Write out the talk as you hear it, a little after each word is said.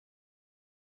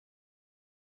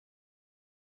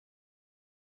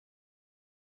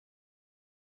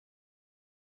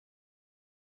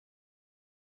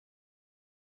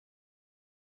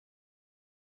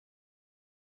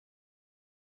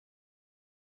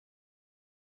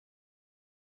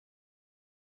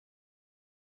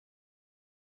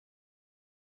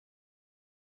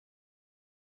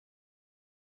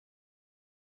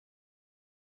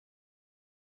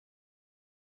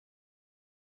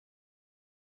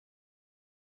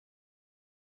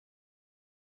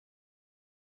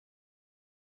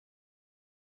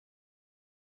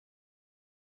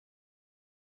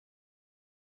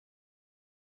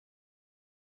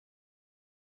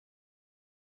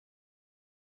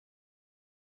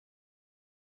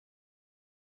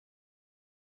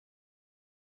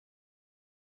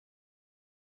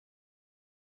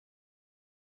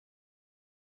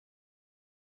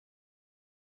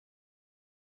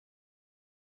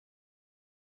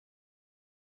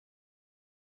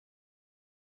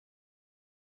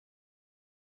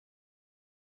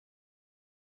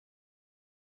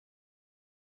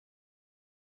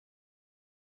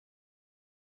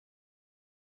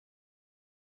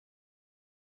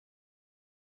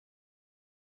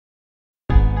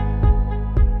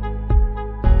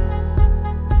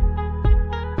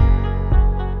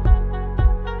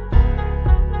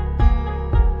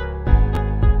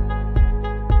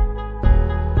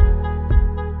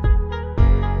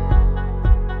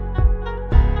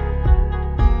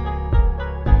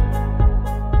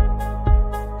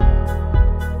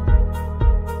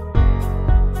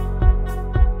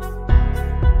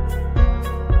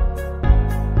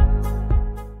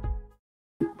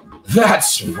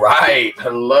That's right.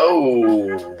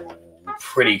 Hello,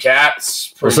 pretty cats,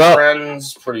 pretty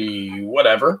friends, pretty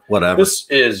whatever. Whatever. This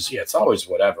is, it's always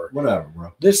whatever. Whatever,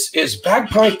 bro. This is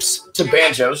Bagpipes to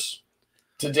Banjos.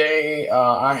 Today,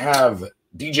 I have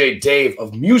DJ Dave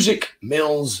of Music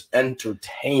Mills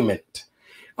Entertainment.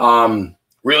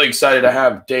 Really excited to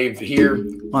have Dave here.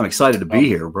 I'm excited to be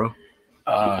here, bro.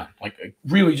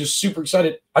 Really just super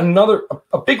excited.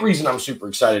 A big reason I'm super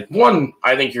excited. One,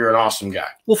 I think you're an awesome guy.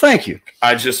 Well, thank you.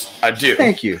 I do.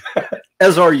 Thank you.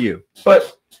 As are you.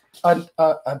 But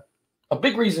a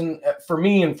big reason for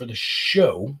me and for the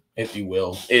show, if you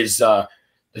will, is that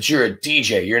you're a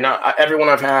DJ. You're not everyone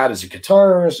I've had is a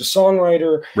guitarist, a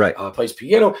songwriter, right? Plays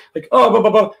piano, like blah, blah,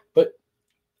 blah. But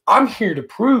I'm here to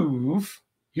prove.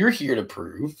 You're here to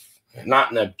prove,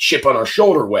 not in a chip on our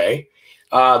shoulder way,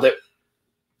 that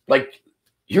like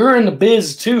you're in the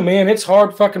biz too, man. It's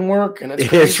hard fucking work, and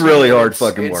it's really hard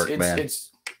fucking work, man.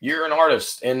 You're an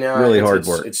artist, and really hard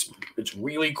work. It's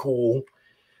really cool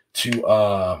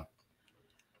to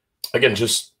again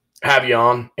just have you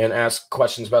on and ask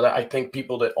questions about that. I think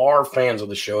people that are fans of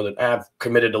the show that have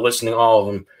committed to listening, all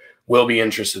of them, will be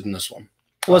interested in this one.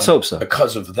 Let's hope so,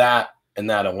 because of that and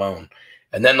that alone.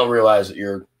 And then they'll realize that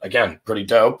you're, again, pretty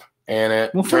dope. And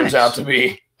it turns out to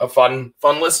be a fun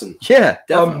listen. Yeah,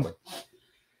 definitely.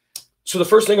 So the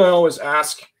first thing I always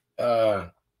ask,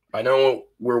 I know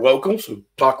we're local, so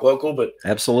talk local, but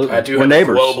absolutely, I do have a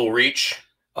global reach.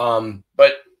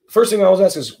 But first thing I always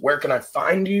ask is, where can I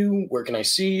find you? Where can I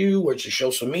see you? Where's your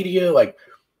social media? Like,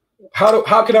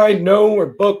 how can I know or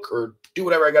book or do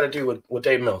whatever I got to do with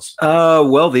Dave Mills?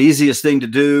 Well, the easiest thing to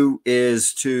do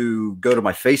is to go to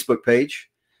my Facebook page,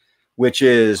 which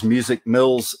is Music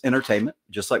Mills Entertainment,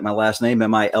 just like my last name,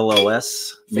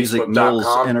 MILLS, Music Mills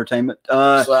Entertainment.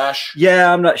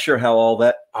 Yeah, I'm not sure how all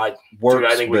that works. Dude,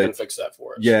 I think we can fix that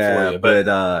for us. Yeah, but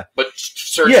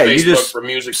search Facebook you just for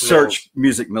Music Mills. Search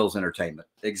Music Mills Entertainment.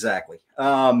 Exactly.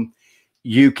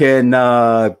 You can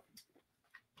on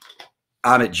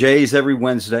at Jay's every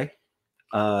Wednesday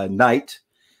night,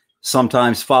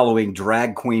 sometimes following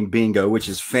Drag Queen Bingo, which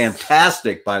is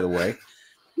fantastic, by the way.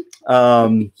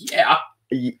 Yeah.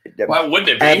 Why wouldn't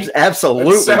it be?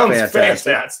 Absolutely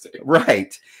fantastic.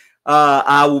 Right.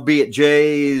 I will be at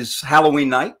Jay's Halloween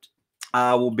night.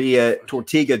 I will be at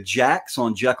Tortuga Jack's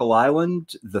on Jekyll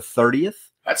Island the 30th.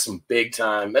 That's some big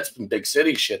time. That's some big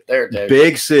city shit there, Dave.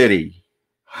 Big city.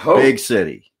 Oh, big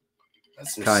city.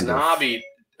 That's some snobby.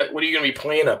 What are you going to be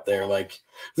playing up there? Like,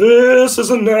 this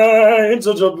is a night.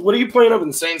 What are you playing up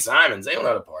in St. Simon's? They don't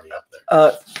have a party up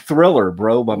there. Thriller,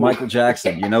 bro, by Michael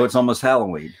Jackson. You know, it's almost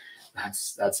Halloween.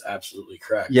 That's absolutely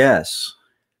correct. Yes.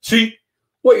 See,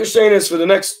 what you're saying is for the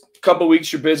next couple of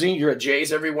weeks, you're busy. You're at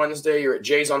Jay's every Wednesday. You're at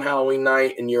Jay's on Halloween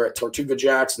night, and you're at Tortuga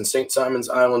Jack's and St. Simon's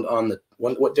Island on the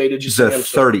what day did you say? The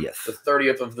 30th. The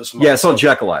 30th of this month. Yeah, it's on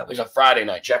Jekyll Island. It's a Friday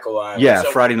night, Jekyll Island. Yeah,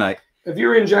 so Friday night. If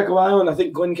you're in Jekyll Island, I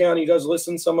think Glenn County does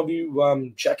listen. Some of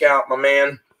you check out my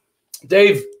man.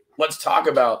 Dave, let's talk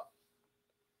about,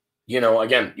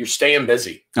 again, you're staying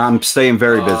busy. I'm staying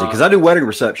very busy because I do wedding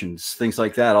receptions, things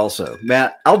like that also.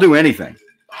 Matt, I'll do anything.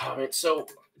 So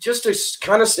just to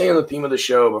kind of stay on the theme of the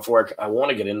show before I want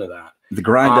to get into that. The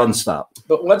grind doesn't stop.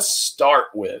 But let's start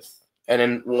with, and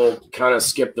then we'll kind of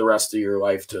skip the rest of your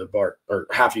life to Bart, or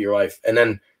half of your life, and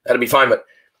then that'll be fine. But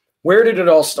where did it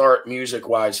all start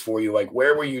music-wise for you? Like,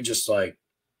 where were you just like,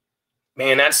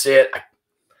 man, that's it.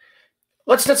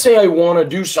 Let's not say I want to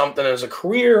do something as a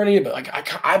career or anything, but like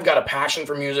I've got a passion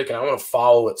for music and I want to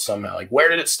follow it somehow. Like, where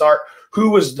did it start?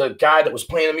 Who was the guy that was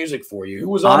playing the music for you? Who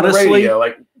was on the radio?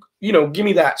 Like, give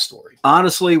me that story.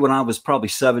 Honestly, when I was probably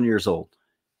 7 years old,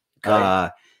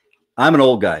 I'm an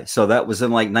old guy, so that was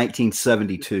in like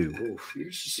 1972.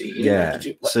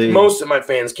 See, most of my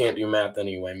fans can't do math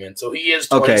anyway, man. So he is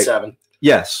 27. Okay.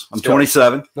 Yes, I'm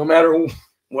 27. No matter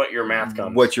what your math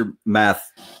comes. What your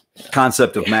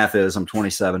concept of math is, I'm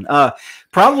 27.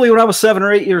 Probably when I was 7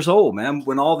 or 8 years old, man,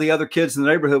 when all the other kids in the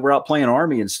neighborhood were out playing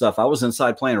Army and stuff, I was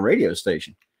inside playing a radio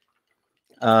station.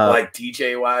 Like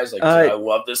DJ wise, like I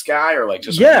love this guy, or like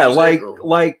just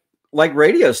like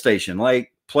radio station,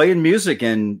 like playing music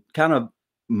and kind of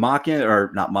mocking,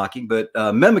 or not mocking, but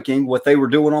mimicking what they were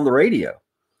doing on the radio.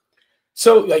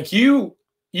 So like you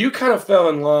kind of fell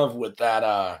in love with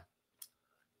that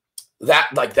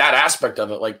that aspect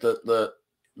of it, like the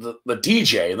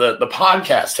DJ, the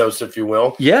podcast host, if you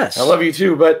will. Yes. I love you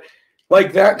too, but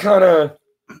like that kind of,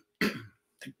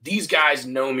 these guys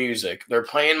know music. They're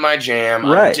playing my jam.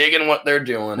 I'm digging what they're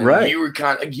doing. And you were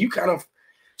kind of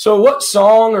So what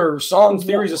song or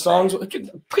theories of songs?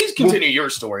 Please continue your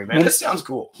story, man. This sounds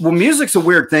cool. Well, music's a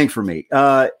weird thing for me.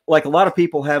 Like a lot of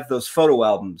people have those photo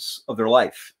albums of their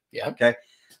life. Yeah. Okay.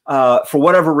 For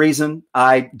whatever reason,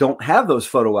 I don't have those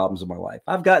photo albums of my life.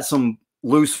 I've got some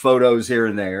loose photos here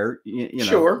and there, you know,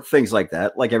 sure, things like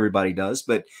that, like everybody does.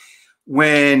 But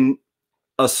when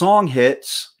a song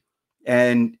hits,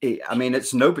 and I mean,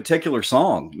 it's no particular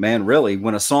song, man, really.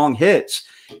 When a song hits,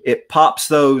 it pops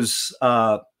those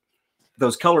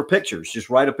color pictures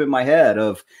just right up in my head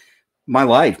of my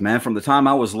life, man, from the time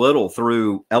I was little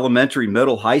through elementary,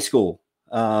 middle, high school,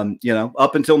 you know,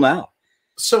 up until now.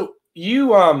 So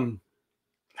you, I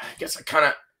guess I kind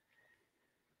of,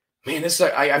 man,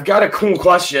 I've got a cool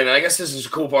question. And I guess this is a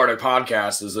cool part of the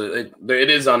podcast is that it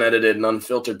is unedited and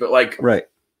unfiltered, but like, right.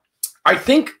 I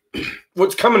think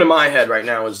what's coming to my head right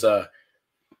now is,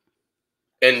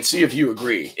 and see if you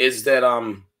agree, is that,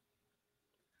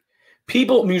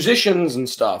 musicians and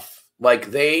stuff,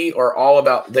 like they are all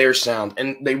about their sound,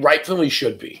 and they rightfully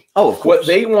should be. Oh, of course. What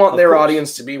they want their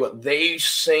audience to be, what they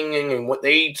singing and what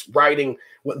they writing,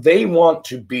 what they want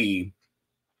to be,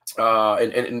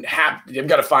 and have, they've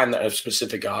got to find that a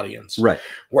specific audience. Right.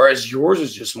 Whereas yours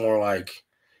is just more like,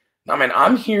 I mean,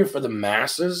 I'm here for the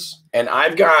masses, and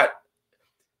I've got,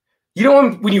 you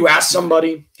know, when you ask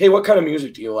somebody, hey, what kind of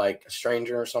music do you like? A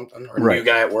stranger or something, or a new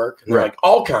guy at work, and they're like,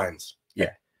 all kinds. Yeah.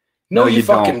 No, you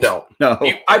fucking don't. No.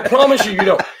 I promise you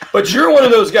don't. But you're one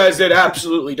of those guys that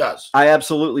absolutely does. I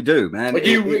absolutely do, man. Like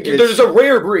there's a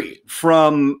rare breed.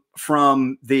 From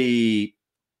the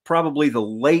probably the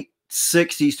late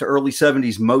 60s to early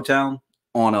 70s Motown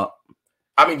on up.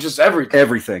 I mean, just everything.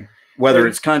 Everything. Whether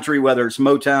it's country, whether it's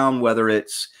Motown, whether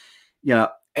it's, you know,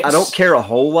 I don't care a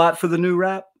whole lot for the new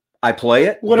rap. I play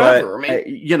it. Whatever. But, I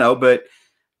mean, you know, but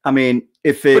I mean,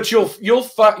 if it. But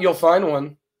you'll find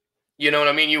one. You know what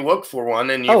I mean? You look for one,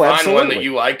 and you find one that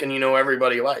you like, and you know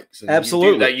everybody likes. And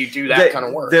absolutely. You do that kind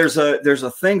of work. There's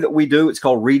a thing that we do. It's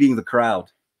called reading the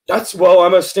crowd.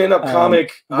 I'm a stand-up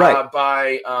comic right.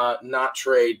 by not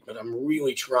trade, but I'm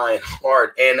really trying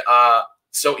hard. And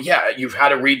so yeah, you've had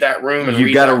to read that room, and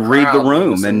you've got to read the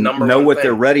room and know what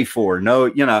they're ready for. Know,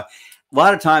 you know, a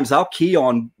lot of times I'll key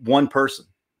on one person.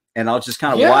 And I'll just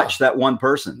kind of watch that one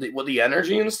person with the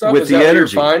energy and stuff. With is the that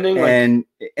energy, what you're finding?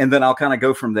 And then I'll kind of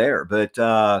go from there. But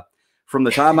from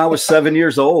the time I was 7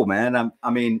 years old, man, I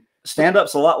mean, stand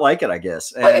up's a lot like it, I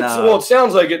guess. And, well, it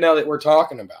sounds like it now that we're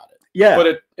talking about it. Yeah.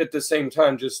 But at the same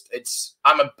time,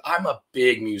 I'm a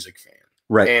big music fan,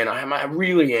 right? And I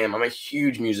really am. I'm a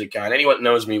huge music guy. And anyone that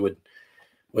knows me would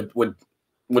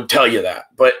tell you that.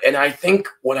 And I think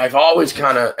what I've always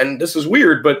kind of, and this is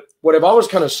weird, but what I've always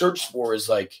kind of searched for is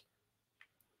like,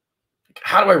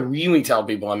 how do I really tell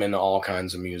people I'm into all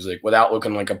kinds of music without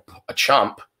looking like a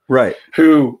chump? Right.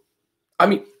 Who, I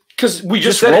mean, because we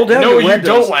just said, no, you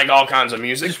don't like all kinds of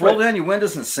music. Just roll down your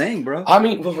windows and sing, bro. I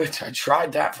mean, well, I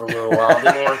tried that for a little while. It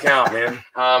didn't work out,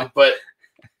 man. But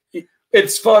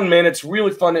it's fun, man. It's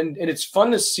really fun. And it's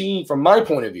fun to see from my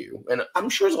point of view. And I'm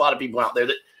sure there's a lot of people out there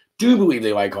that do believe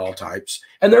they like all types.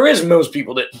 And there is most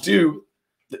people that do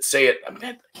that say it. I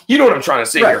mean, you know what I'm trying to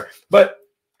say here. But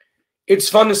it's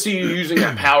fun to see you using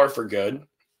that power for good.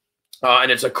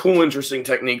 And it's a cool, interesting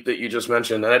technique that you just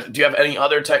mentioned. And do you have any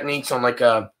other techniques on like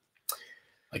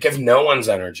if no one's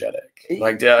energetic?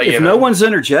 If no one's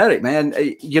energetic, man,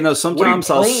 you know, sometimes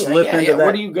I'll slip into that.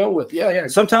 What do you go with? Yeah.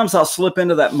 Sometimes I'll slip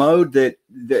into that mode that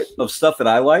of stuff that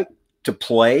I like to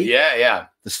play. Yeah.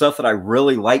 The stuff that I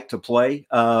really like to play.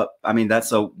 I mean,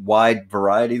 that's a wide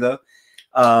variety though.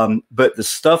 But the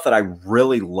stuff that I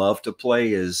really love to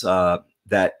play is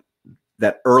that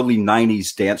early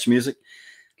 90s dance music.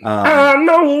 I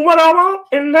know what I want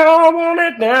and I want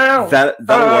it now.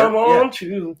 That'll work.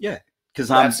 To. Yeah. Because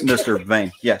I'm Mr.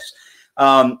 Vain. Yes.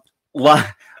 A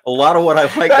lot of what I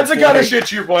like. That's the kind of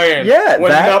shit you're playing. Yeah.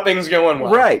 When nothing's going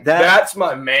well. Right. That's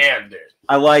my man, dude.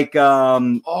 I like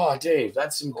oh, Dave,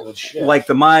 that's some good shit. Like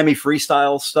the Miami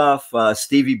freestyle stuff,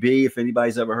 Stevie B, if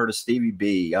anybody's ever heard of Stevie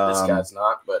B. This guy's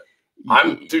not, but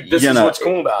dude, this is what's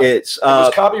cool about it. It's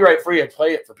copyright free. I'd play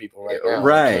it for people right now.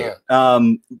 Right.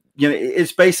 You know,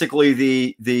 it's basically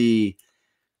the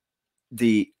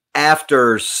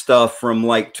after stuff from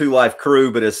like Two Live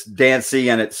Crew, but it's dancey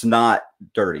and it's not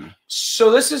dirty.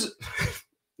 So this is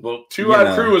well, Two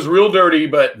Live Crew was real dirty,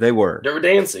 but they were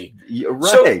dancey.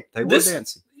 Right. So they were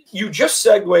dancey. You just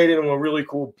segued into a really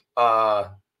cool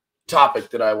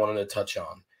topic that I wanted to touch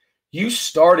on. You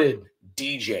started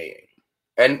DJing.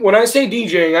 And when I say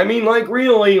DJing, I mean like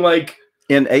really like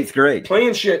in 8th grade.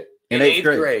 Playing shit in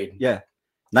 8th grade. Yeah.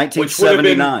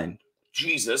 1979.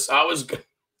 Jesus,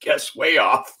 guess way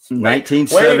off.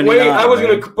 1979. I was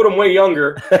going to put him way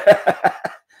younger.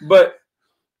 But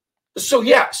so,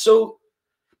 yeah. So,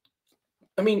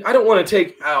 I mean, I don't want to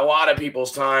take a lot of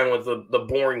people's time with the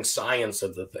boring science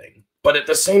of the thing. But at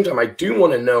the same time, I do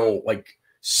want to know, like,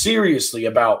 seriously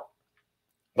about,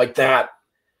 like, that.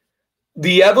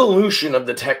 The evolution of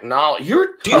the technology.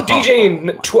 You're DJing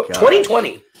in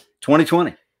 2020.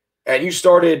 2020. And you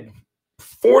started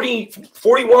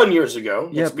 41 years ago.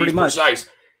 Yeah, pretty much. Precise.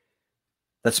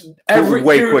 That's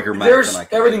way quicker math than I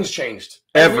can. Everything's changed.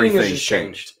 Everything's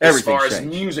changed. As far as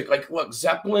music. Like, look,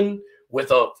 Zeppelin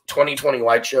with a 2020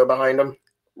 light show behind them.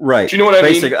 Right. Do you know what I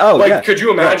mean? Oh, like, yeah. Could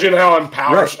you imagine how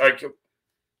empowered? Right. Like,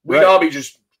 we'd all be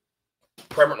just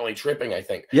permanently tripping, I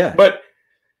think. Yeah. But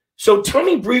so tell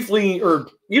me briefly, or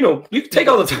you can take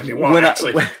all the time you want,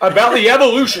 about the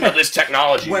evolution of this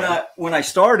technology. When I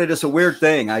started, it's a weird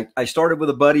thing. I started with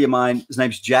a buddy of mine. His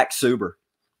name's Jack Suber.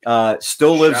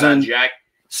 Still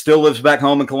lives back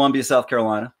home in Columbia, South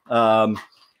Carolina.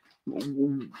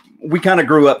 We kind of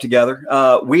grew up together.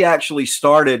 We actually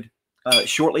started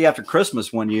shortly after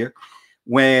Christmas one year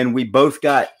when we both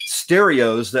got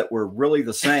stereos that were really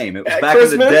the same. It was back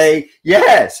in the day.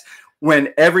 Yes.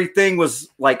 When everything was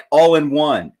like all in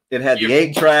one. It had the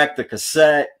 8-track, the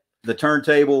cassette, the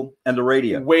turntable, and the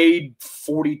radio. Weighed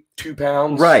 42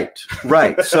 pounds. Right.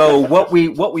 So what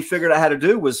we figured out how to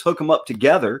do was hook them up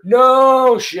together.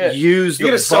 No shit. Use you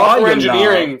get a software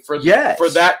engineering for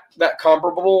that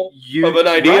comparable of an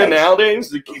idea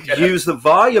nowadays. Use the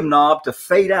volume knob to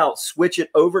fade out, switch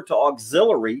it over to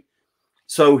auxiliary,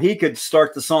 so he could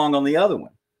start the song on the other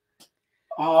one.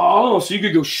 Oh, so you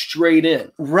could go straight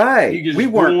in. Right. We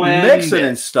weren't mixing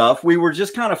and stuff. We were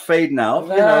just kind of fading out,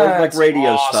 like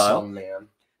radio style. Man.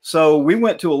 So we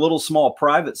went to a little small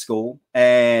private school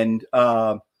and,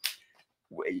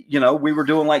 we were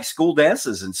doing like school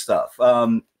dances and stuff.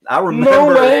 I remember. No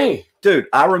way. Dude,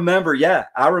 I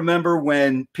remember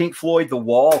when Pink Floyd The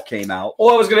Wall came out.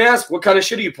 Well, I was going to ask, what kind of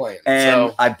shit are you playing?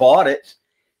 And I bought it.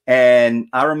 And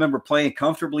I remember playing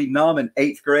Comfortably Numb in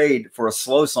 8th grade for a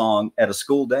slow song at a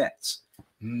school dance.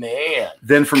 Man.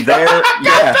 Then from there,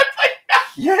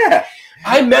 yeah.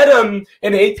 I met him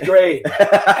in 8th grade,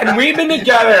 and we've been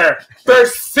together for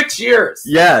 6 years.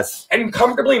 Yes. And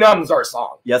Comfortably Numb's our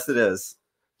song. Yes, it is.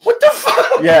 What the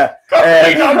fuck? Yeah.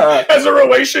 Comfortably Numb as a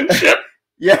relationship?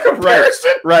 Yeah,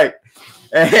 comparison? Right.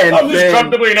 And I'm just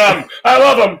comfortably numb. I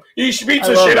love him. He beats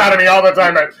the shit out of me all the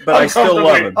time. But I still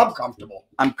love him. I'm comfortable.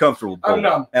 I'm comfortable. I'm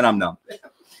numb. And I'm numb.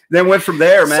 Then went from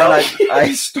there, man.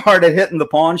 I started hitting the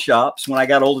pawn shops when I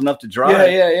got old enough to drive.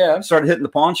 Yeah. I started hitting the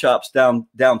pawn shops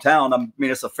downtown. I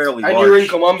mean, it's a fairly large you're in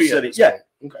Columbia city. Yeah.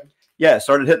 Okay. Yeah,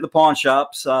 started hitting the pawn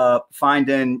shops,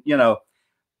 finding,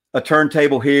 a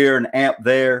turntable here, an amp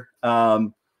there.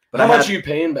 But how much are you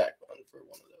paying back?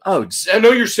 Oh, I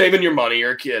know you're saving your money.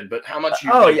 You're a kid, but how much?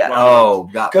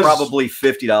 God, probably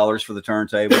 $50 for the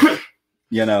turntable.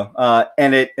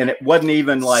 And it wasn't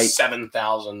even like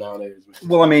 7,000 nowadays. Man.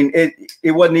 Well, I mean,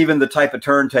 it wasn't even the type of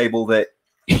turntable that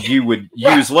you would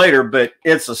use later, but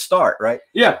it's a start, right?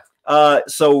 Yeah.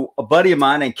 So a buddy of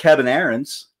mine named Kevin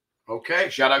Aarons. Okay,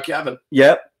 shout out Kevin.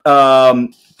 Yep.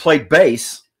 Played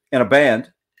bass in a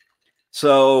band.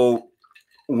 So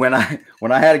when I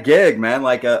had a gig, man,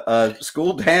 like a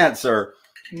school dance or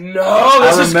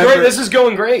this is great. This is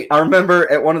going great. I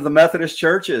remember at one of the Methodist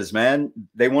churches, man,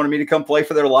 they wanted me to come play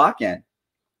for their lock-in.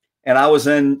 And I was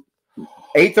in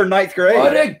 8th or 9th grade.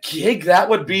 What a gig that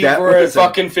would be for a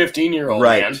fucking 15-year-old,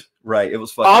 man. Right. It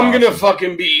was fucking I'm awesome. going to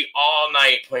fucking be all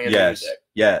night playing music.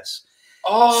 Yes.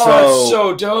 Oh, that's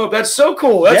so dope. That's so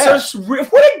cool. That's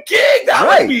what a gig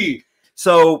that would be.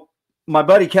 So my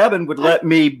buddy Kevin would let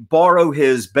me borrow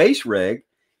his bass rig,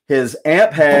 his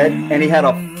amp head, and he had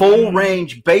a full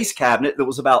range bass cabinet that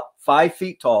was about 5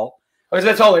 feet tall. Because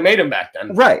that's all they made him back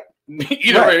then. Right.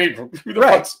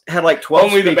 Had like 12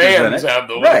 only the bands in it. have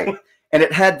the right. And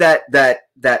it had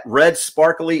that red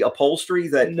sparkly upholstery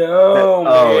that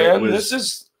man. This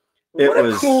is what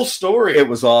a cool story. It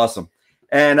was awesome.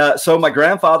 And so my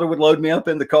grandfather would load me up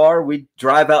in the car. We'd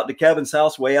drive out to Kevin's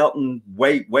house way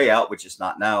out, which is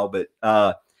not now, but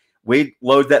we'd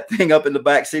load that thing up in the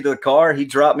back seat of the car. He'd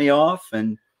drop me off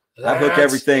and I'd hook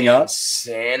everything up.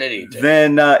 Insanity. Dude.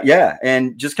 Then,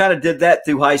 and just kind of did that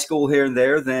through high school here and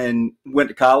there. Then went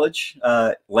to college,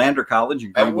 Lander College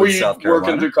in Greenwood, South Carolina.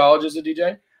 Working through college as a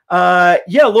DJ?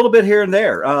 Yeah, a little bit here and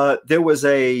there. There was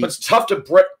But it's tough to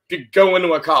go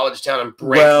into a college town and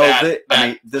break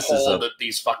this is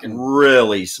these fucking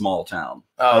really small town.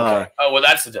 Oh, okay. Well,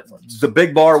 that's the difference. The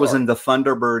big bar was in the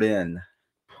Thunderbird Inn.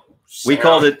 We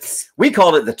called it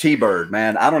the T-Bird,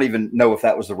 man. I don't even know if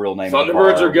that was the real name.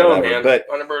 Thunderbirds are going, man. But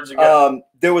Thunderbirds are going.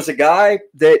 There was a guy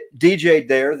that DJ'd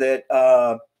there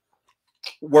that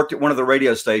worked at one of the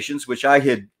radio stations, which I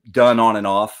had done on and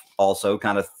off, also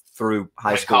kind of through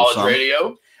high school. College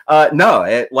radio? No,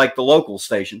 at like the local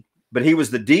station. But he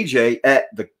was the DJ at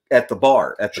the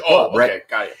bar at the club, right? Okay,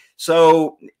 got it.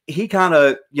 So he kind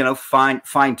of,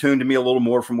 fine-tuned me a little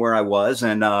more from where I was.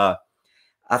 And I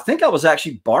think I was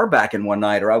actually bar backing one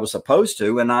night, or I was supposed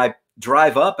to. And I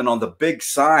drive up, and on the big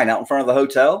sign out in front of the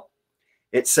hotel,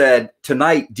 it said,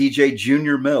 "Tonight, DJ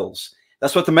Junior Mills."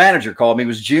 That's what the manager called me,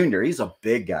 was Junior. He's a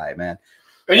big guy, man.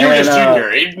 And you were just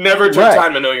Junior. He never took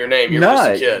time to know your name. You're just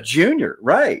a kid. Junior,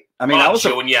 right. I mean, I was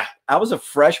a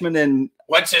freshman in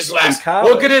What's his last name?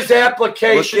 Look at his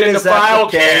application in the file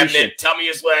cabinet. Tell me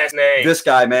his last name. This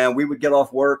guy, man, we would get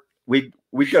off work. We'd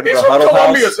go to the Huddle House.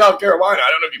 Columbia, South Carolina. I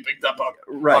don't know if you picked up on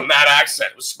that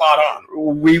accent. It was spot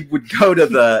on. We would go to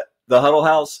the Huddle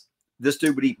House. This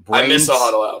dude would eat brains. I miss the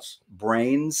Huddle House.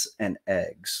 Brains and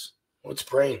eggs. What's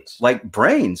brains? Like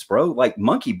brains, bro. Like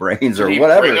monkey brains or Did he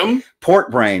whatever. Bring them?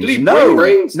 Pork brains. Did he bring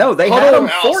brains? No, they had them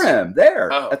for him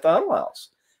there at the Huddle House.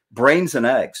 Brains and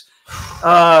eggs.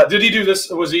 Did he do this?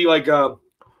 Was he like Hey,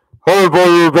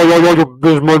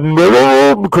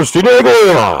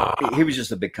 Christina? He was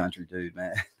just a big country dude,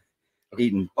 man.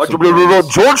 Eating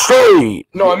George Strait.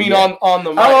 No, I mean on the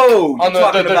mic. Oh, on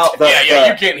about the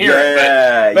you can't hear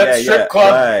it. But that strip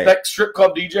club, that strip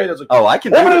club DJ. That's like, I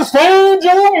can do I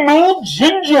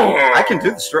can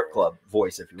do the strip club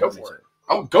voice if you want me to.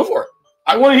 Oh, go for it.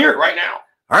 I want to hear it right now.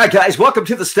 All right, guys, welcome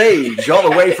to the stage, all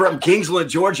the way from Kingsland,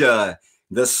 Georgia,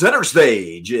 the center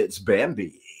stage. It's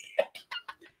Bambi.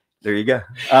 There you go.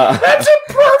 That's a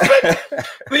perfect.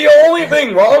 The only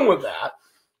thing wrong with that,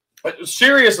 but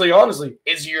seriously, honestly,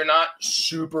 is you're not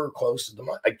super close to the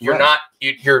mic. Like you're not.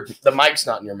 You're the mic's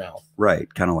not in your mouth.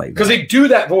 Right, kind of like because they do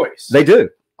that voice. They do.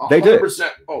 100%. They do.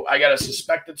 Oh, I got a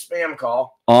suspected spam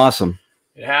call. Awesome.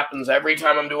 It happens every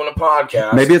time I'm doing a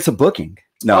podcast. Maybe it's a booking.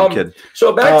 No, I'm kidding.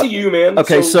 So back to you, man.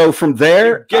 Okay, so from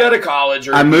there, get out of college.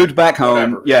 Or I moved back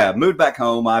home. Whatever. Yeah, moved back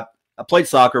home. I played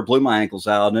soccer, blew my ankles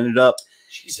out, and ended up,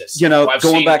 Jesus,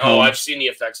 going back home. Oh, I've seen the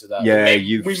effects of that. Yeah,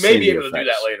 we may be able to do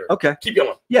that later. Okay, keep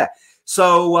going. Yeah.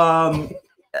 So,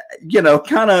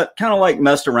 kind of like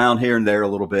messed around here and there a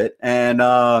little bit, and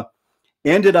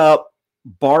ended up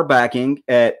bar backing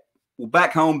at.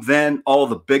 Back home, then all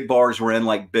the big bars were in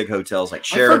like big hotels, like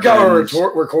Sheraton. I forgot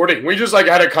we're recording. We just like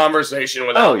had a conversation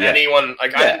without anyone.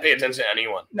 Like I didn't pay attention to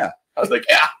anyone. No, I was like,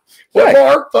 what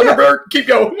bar? Thunderbird, keep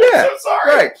going. Yeah, so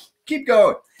sorry. Right, keep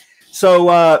going.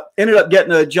 So ended up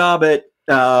getting a job at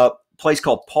a place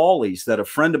called Paulie's that a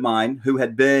friend of mine who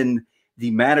had been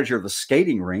the manager of the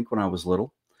skating rink when I was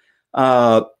little.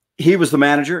 He was the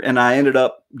manager, and I ended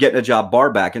up getting a job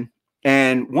bar backing.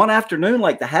 And one afternoon,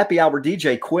 like the happy hour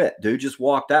DJ quit, dude, just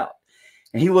walked out.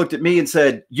 And he looked at me and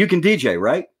said, "You can DJ,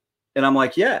 right?" And I'm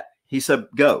like, "Yeah." He said,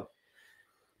 "Go."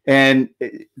 And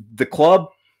the club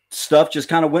stuff just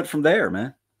kind of went from there,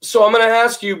 man. So I'm going to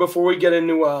ask you before we get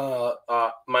into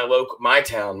my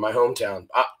town, my hometown.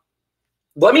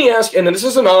 Let me ask, and this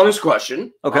is an honest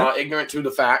question, ignorant to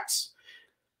the facts.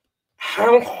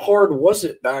 How hard was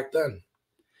it back then?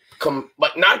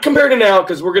 Like not compared to now,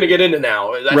 because we're going to get into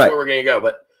now. That's where we're going to go.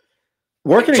 But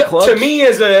working in clubs, to me,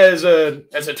 as a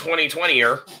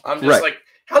 2020-er, I'm just like,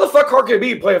 how the fuck hard could it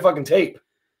be to play a fucking tape?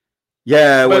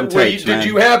 Yeah, did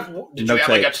you have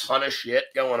like a ton of shit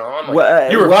going on?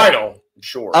 Like, you were vinyl,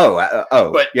 sure.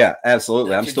 But yeah,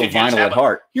 absolutely. I'm still vinyl at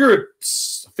heart. You're a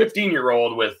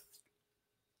 15-year-old with.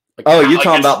 Like, you're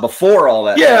talking about before all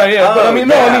that? Yeah. But I mean,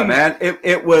 man,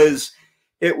 it was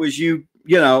you.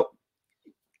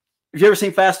 Have you ever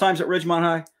seen Fast Times at Ridgemont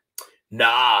High?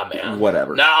 Nah, man.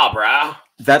 Whatever. Nah, bro.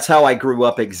 That's how I grew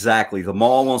up exactly. The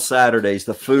mall on Saturdays,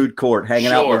 the food court,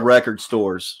 hanging out in the record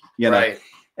stores, Right.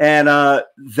 And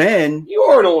then... You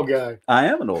are an old guy. I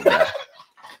am an old guy.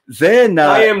 Then...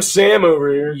 I am Sam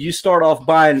over here. You start off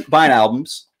buying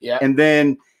albums. Yeah. And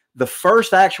then the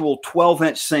first actual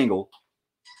 12-inch single,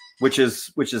 which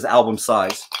is album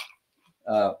size.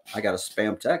 I got a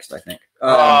spam text, I think.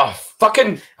 I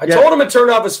told him to turn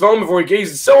off his phone before he gave.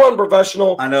 He's so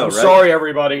unprofessional. I know, I'm sorry,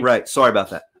 everybody. Right. Sorry about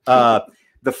that.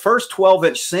 The first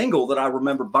 12-inch single that I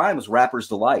remember buying was Rapper's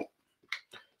Delight.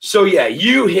 So, yeah,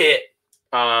 you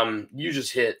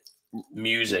just hit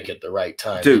music at the right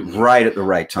time. Dude, right at the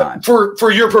right time.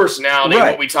 For your personality,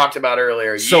 what we talked about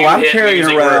earlier. So I'm carrying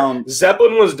around...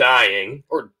 Zeppelin was dying,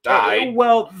 or died.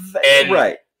 Well, and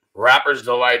right. Rapper's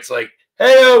Delight's like,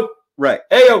 hey-o. Right.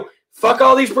 Hey-o. Fuck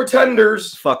all these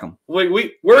pretenders. Fuck them.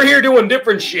 We're here doing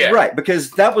different shit. Right,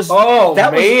 because that was what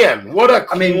a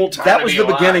cool time. That was the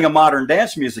beginning of modern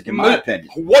dance music, in my opinion.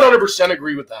 100%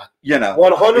 agree with that.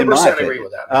 100% agree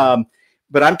with that.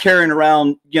 But I'm carrying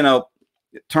around,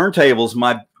 turntables,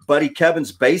 my buddy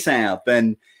Kevin's bass amp,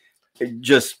 and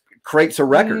just crates of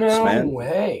records, man. No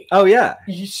way. Oh yeah.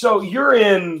 So you're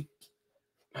in.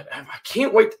 I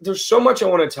can't wait. There's so much I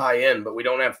want to tie in, but we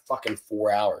don't have fucking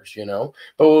 4 hours,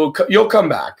 But you'll come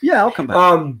back. Yeah, I'll come back.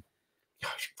 Of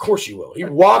course you will. He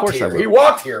walked here. He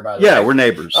walked here, by the way. Yeah, we're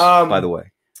neighbors, by the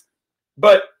way.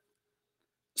 But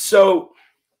so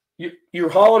you're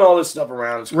hauling all this stuff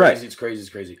around. It's crazy. Right. It's crazy. It's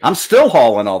crazy. I'm still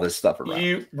hauling all this stuff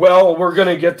around. Well, we're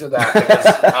gonna get to that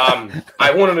because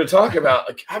I wanted to talk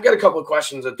about. I've got a couple of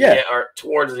questions at the end, or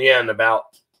towards the end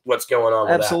about what's going on.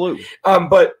 Absolutely. With that.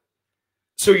 But.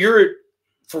 So you're,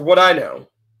 for what I know,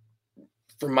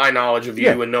 from my knowledge of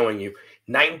you and knowing you,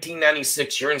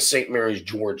 1996, you're in St. Mary's,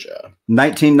 Georgia.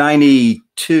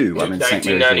 1992, I'm in St.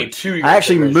 Mary's, 1992. I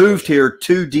actually moved here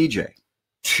to DJ.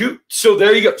 So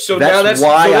there you go. So that's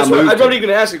why I moved. I'm not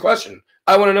even ask a question.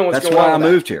 I want to know what's going on. That's why I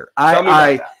moved here.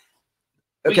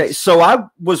 Okay, so I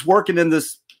was working in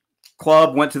this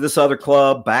club, went to this other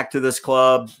club, back to this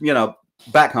club,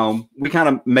 back home. We kind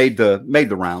of made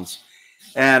the rounds.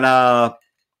 And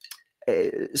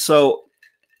so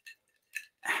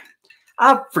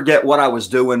I forget what I was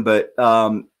doing, but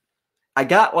I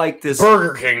got like this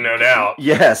Burger King, no doubt.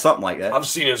 Yeah, something like that. I've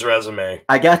seen his resume.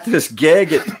 I got this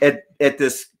gig at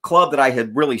this club that I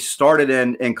had really started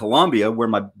in Columbia, where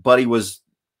my buddy was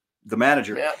the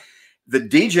manager. Yeah. The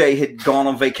DJ had gone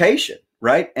on vacation,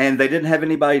 right? And they didn't have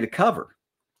anybody to cover.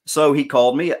 So he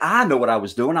called me. I know what I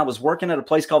was doing. I was working at a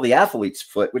place called the Athlete's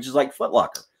Foot, which is like Foot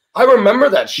Locker. I remember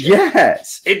that shit.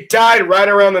 Yes. It died right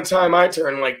around the time I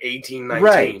turned like 18, 19,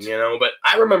 right. But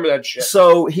I remember that shit.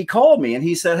 So he called me and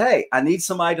he said, hey, I need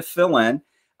somebody to fill in.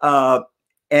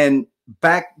 And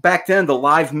back then, the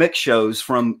live mix shows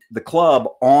from the club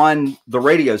on the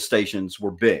radio stations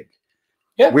were big.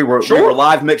 Yeah, we were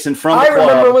live mixing from the club. I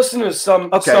remember listening to some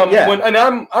and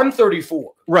I'm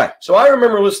 34. Right. So I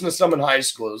remember listening to some in high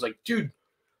school. It was like, dude,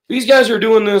 these guys are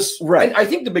doing this. Right. And I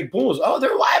think the big bull is,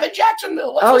 they're live in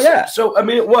Jacksonville. Let's listen. Yeah. So, I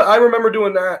mean, I remember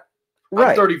doing that.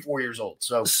 Right. I'm 34 years old.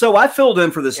 So I filled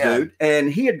in for this dude,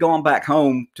 and he had gone back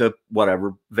home to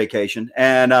whatever vacation.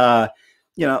 And,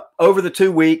 over the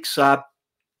 2 weeks, I,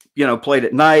 played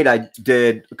at night. I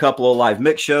did a couple of live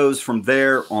mix shows from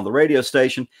there on the radio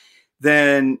station.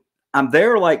 Then I'm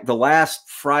there like the last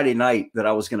Friday night that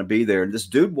I was going to be there. And this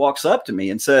dude walks up to me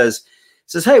and says,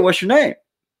 hey, what's your name?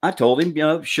 I told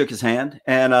him, shook his hand,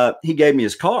 and he gave me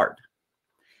his card.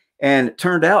 And it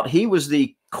turned out he was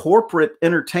the corporate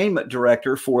entertainment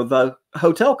director for the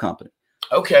hotel company.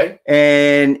 Okay.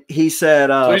 And he said,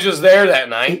 so he's just there that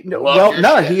night.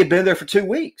 He had been there for 2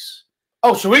 weeks.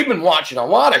 Oh, so we've been watching a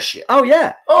lot of shit. Oh,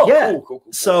 yeah. Oh, yeah. Cool.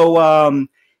 So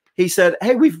he said,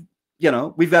 hey, we've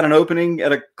got an opening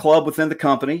at a club within the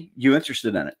company. You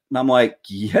interested in it? And I'm like,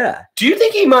 yeah. Do you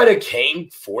think he might have came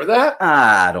for that?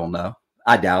 I don't know.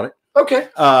 I doubt it. Okay.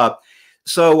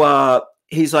 So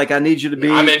he's like, I need you to be.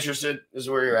 I'm interested. Is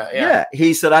where you're at. Yeah.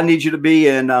 He said, I need you to be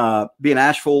in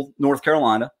Asheville, North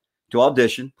Carolina, to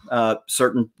audition.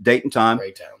 Certain date and time.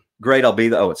 Great town. Great. I'll be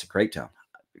there. Oh, it's a great town.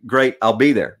 Great. I'll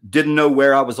be there. Didn't know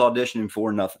where I was auditioning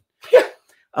for. Nothing. Yeah.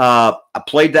 I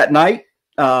played that night.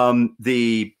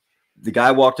 The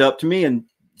guy walked up to me and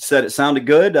said it sounded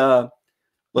good.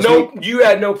 You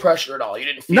had no pressure at all. You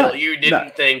didn't feel. You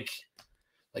didn't think.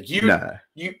 Like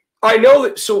I know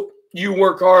that. So you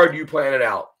work hard, you plan it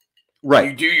out, right?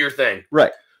 You do your thing,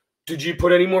 right? Did you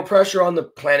put any more pressure on the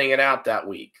planning it out that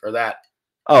week or that?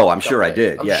 Oh, I'm sure I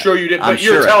did. I'm sure you did. But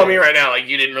you're telling me right now, like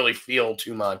you didn't really feel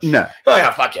too much. No. Oh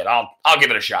yeah, fuck it. I'll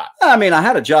give it a shot. I mean, I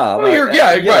had a job. Well,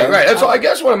 right. That's all. I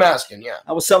guess what I'm asking. Yeah.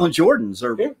 I was selling Jordans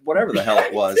or whatever the hell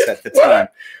it was at the time.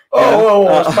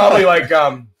 It's probably like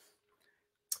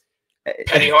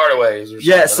Penny Hardaway's or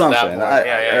something.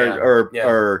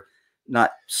 Or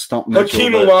not Stump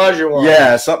Hakeem Olajuwon.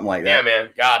 Yeah, something like that. Yeah, man,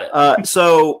 got it.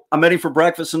 So I met him for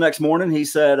breakfast the next morning. He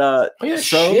said,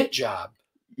 shit job.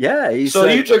 Yeah, you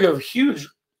took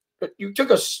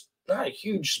not a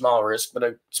huge small risk, but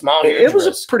a small huge It was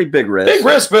risk. A pretty big risk. Big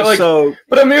risk, but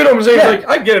but I mean, I'm saying like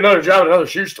I'd get another job at another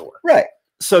shoe store. Right.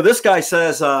 So this guy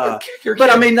says, but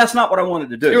I mean, that's not what I wanted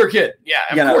to do. You were a kid. Yeah,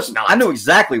 of course not. I knew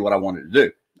exactly what I wanted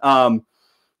to do.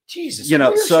 Jesus,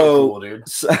 so cool, dude.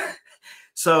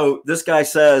 So this guy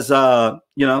says,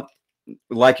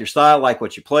 like your style, like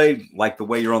what you played, like the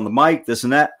way you're on the mic, this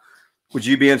and that. Would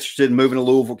you be interested in moving to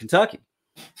Louisville, Kentucky?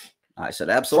 I said,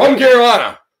 absolutely. From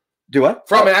Carolina. Do what?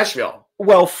 From Asheville.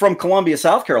 Well, from Columbia,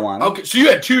 South Carolina. Okay, so you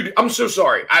had two. I'm so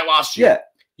sorry, I lost you. Yeah.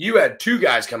 You had two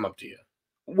guys come up to you.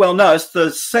 Well, no, it's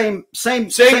the same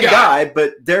guy,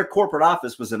 but their corporate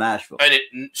office was in Asheville.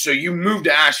 And so you moved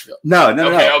to Asheville. No.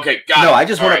 Okay, got it. No, I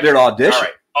just went up there to audition. All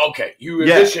right. Okay, you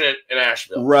auditioned in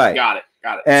Asheville. Right. Got it.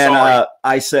 And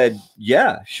I said,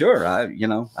 yeah, sure. I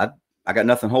got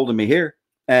nothing holding me here.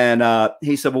 And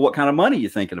he said, well, what kind of money are you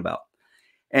thinking about?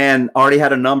 And I already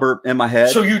had a number in my head.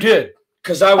 So you did,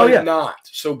 because I would not.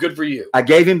 So good for you. I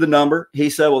gave him the number. He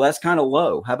said, well, that's kind of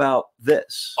low. How about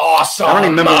this? Awesome. I don't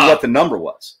even remember what the number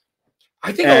was.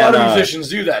 I think a lot of musicians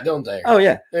do that, don't they? Oh,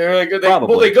 yeah. They're like,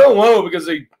 they go low because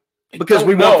we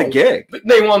want the gig.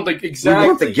 They want the exactly. We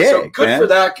want the gig. So good for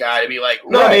that guy to be like,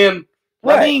 no, man,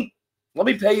 let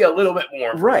me pay you a little bit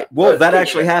more. Right. Well, that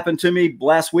actually happened to me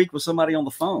last week with somebody on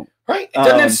the phone. Right.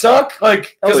 Doesn't it suck?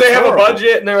 Like, because they have a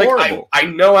budget and they're like, I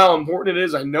know how important it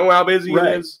is. I know how busy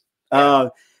it is.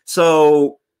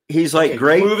 So he's like,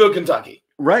 great. Louisville, Kentucky.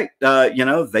 Right.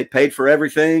 They paid for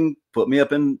everything, put me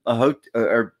up in a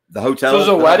hotel, the hotel. So it was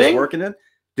a wedding? I was working in.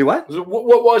 Do what?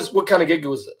 What kind of gig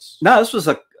was this? No, this was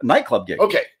a nightclub gig.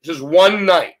 Okay. Just one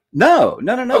night. No.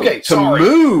 Okay,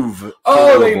 move.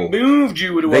 They moved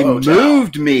you to a hotel. They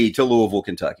moved me to Louisville,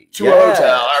 Kentucky. To a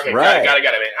hotel. Okay, right. Got it.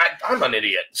 Man, I'm an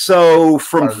idiot. So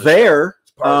from there,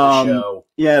 part of the show.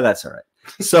 Yeah, that's all right.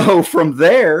 So from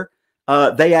there,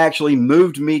 they actually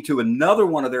moved me to another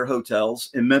one of their hotels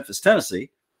in Memphis, Tennessee.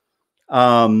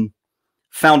 Found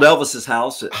Elvis's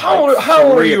house. How old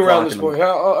are you around this point?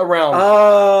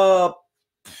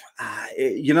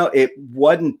 It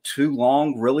wasn't too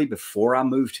long really before I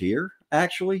moved here,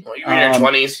 actually. Well, you were in your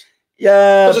 20s?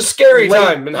 Yeah. It was a scary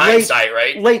time in hindsight,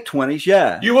 right? Late 20s,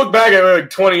 yeah. You look back at like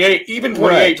 28, even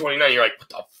 28, 29, you're like, what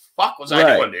the fuck was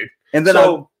I doing, dude? And then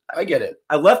I get it.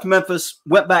 I left Memphis,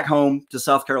 went back home to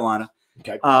South Carolina.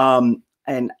 Okay.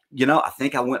 And, I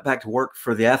think I went back to work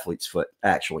for the Athlete's Foot,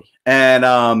 actually.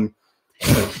 And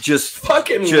just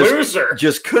loser.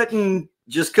 Just couldn't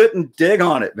dig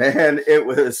on it, man. It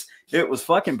was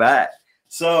fucking bad.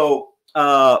 So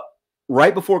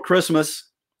right before Christmas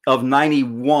of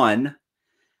 91,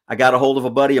 I got a hold of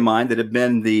a buddy of mine that had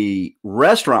been the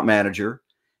restaurant manager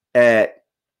at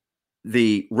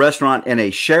the restaurant in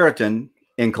a Sheraton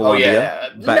in Columbia. Oh, yeah.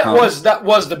 That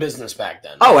was the business back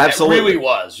then. Oh, absolutely. It really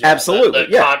was. Yeah, absolutely.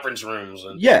 The conference rooms.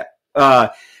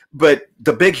 But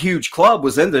the big, huge club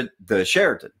was in the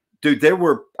Sheraton. Dude, it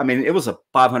was a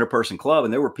 500-person club,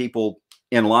 and there were people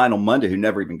in line on Monday who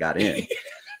never even got in.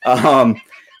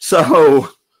 So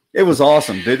it was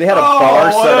awesome, dude. They had a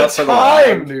bar set up for the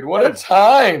line. Dude, what a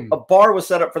time. A bar was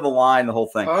set up for the line, the whole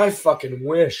thing. I fucking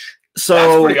wish. So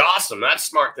that's pretty awesome. That's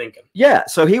smart thinking. Yeah.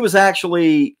 So he was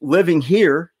actually living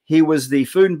here. He was the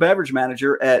food and beverage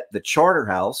manager at the Charter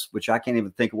House, which I can't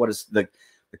even think of what is the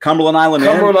Cumberland Island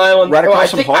Inn, right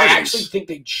across from Hardee's. I actually think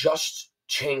they just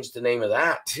changed the name of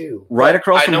that too. Right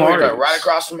across from Hardee's. Right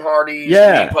across from Hardee's,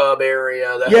 the pub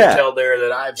area, the hotel there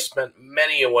that I've spent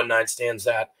many a one night stands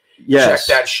at. Yes.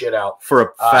 Check that shit out. For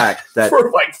a fact that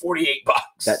for like $48.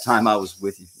 That time I was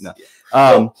with you. No.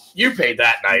 Well, you paid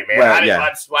that night, man. Well,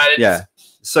 That's why I didn't.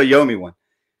 So you owe me one.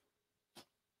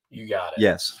 You got it.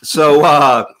 Yes.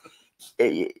 So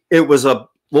it was a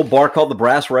little bar called the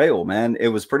Brass Rail, man. It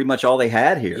was pretty much all they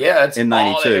had here. Yeah, it's in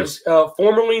 '92. It was,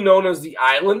 formerly known as the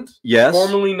Island. Yes.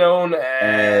 Formerly known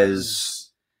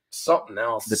as something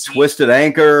else. The Twisted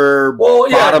Anchor. Well,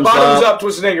 yeah, bottoms up,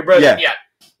 Twisted Anchor. But yeah.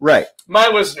 Right. My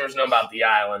listeners know about the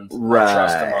Island. Right. I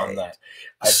trust them on that.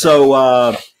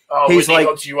 He's Whitney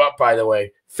hooked you up, by the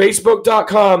way.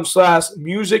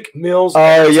 Facebook.com/Music Mills.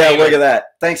 Oh, yeah, look at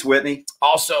that. Thanks, Whitney.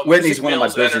 Also, Whitney's one of my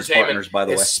business partners, by the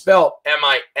way. It's spelled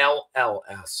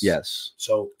MILLS. Yes.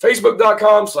 So,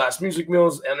 Facebook.com/Music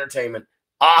Mills Entertainment.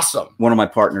 Awesome. One of my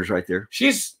partners right there.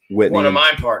 She's Whitney. One of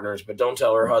my partners, but don't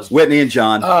tell her husband. Whitney and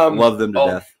John. Love them to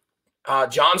death.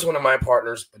 John's one of my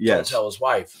partners, but don't tell his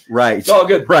wife. Right. It's all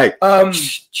good. Right.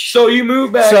 So you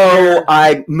moved back here.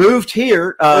 I moved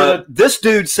here. This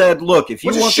dude said, look, if you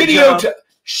want a shitty hotel,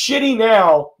 shitty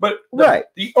now, but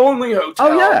the only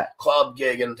hotel club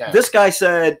gig in town. This guy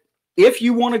said, if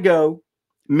you want to go,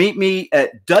 meet me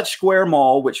at Dutch Square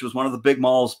Mall, which was one of the big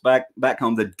malls back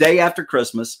home, the day after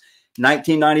Christmas,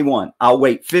 1991. I'll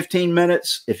wait 15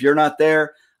 minutes. If you're not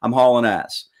there, I'm hauling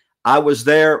ass. I was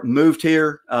there, moved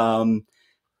here,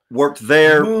 worked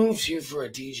there. Moved here for a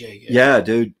DJ gig. Yeah,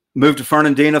 dude. Moved to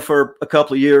Fernandina for a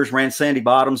couple of years, ran Sandy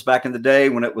Bottoms back in the day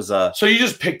when it was So you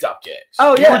just picked up gigs.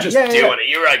 Oh, you were just doing it.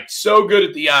 You were like so good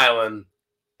at the Island.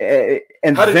 And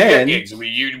how did then, you get gigs? Were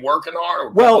you working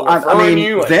hard? Well, I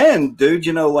mean, then, dude,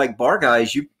 like bar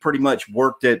guys, you pretty much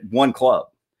worked at one club.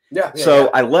 Yeah.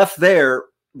 So I left there,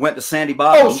 went to Sandy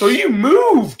Bottoms. Oh, so you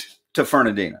moved to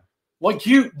Fernandina. but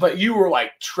you were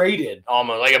like traded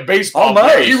almost like a baseball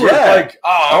Almost, player. You were yeah. like,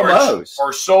 Almost.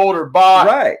 or sold or bought.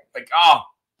 Right. Like,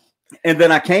 And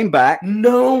then I came back.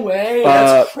 no way.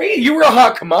 That's crazy. You were a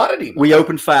hot commodity. We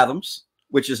opened Fathoms,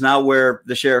 which is now where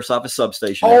the sheriff's office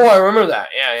substation is. Oh, I remember that.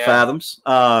 Yeah. Fathoms.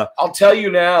 I'll tell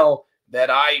you now that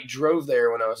I drove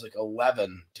there when I was like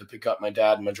 11 to pick up my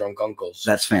dad and my drunk uncles.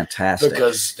 That's fantastic.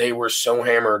 Because they were so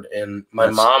hammered, and my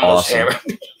That's mom awesome. was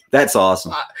hammered. That's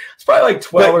awesome. It's probably like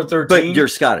 12 or 13. But you're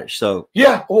Scottish, so.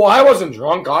 Yeah. Well, I wasn't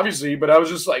drunk, obviously, but I was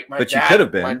just like, But you could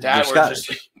have been. My dad You're was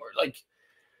just like,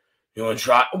 you want to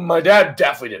try? My dad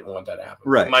definitely didn't want that to happen.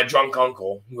 Right. My drunk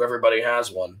uncle, who everybody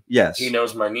has one. Yes. He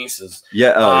knows my nieces.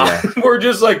 Yeah. Oh, yeah. We're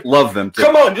just like, Love them too.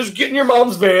 come on, just get in your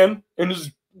mom's van and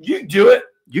just you do it.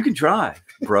 You can drive,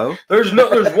 bro. There's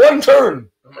one turn.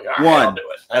 I'm like, all right, One. I'll do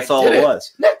it. That's I all did it was.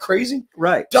 Isn't that crazy?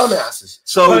 Right. Dumbasses.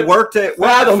 So But worked at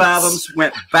Fathoms,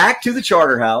 went back to the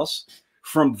charter house.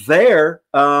 From there,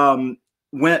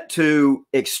 went to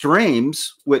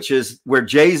Extremes, which is where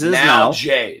Jay's is now.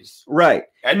 Jay's. Right.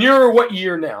 And you're what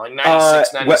year now? Like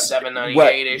 96, 97,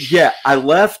 98-ish? Yeah, I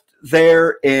left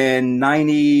there in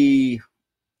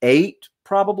 98,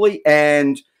 probably,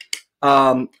 and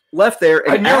left there.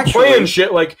 And you're playing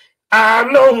shit like, I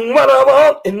know what I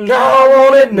want, and I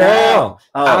want it now.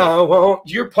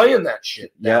 You're playing that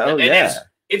shit. Yeah,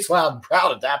 It's loud and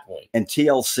proud at that point. And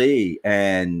TLC,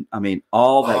 and I mean,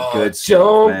 all that good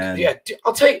stuff, man. Yeah,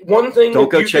 I'll tell you one thing. Don't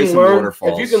go chasing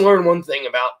waterfalls. If you can learn one thing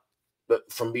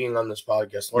from being on this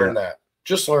podcast, learn that.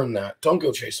 Just learn that. Don't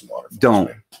go chasing waterfalls.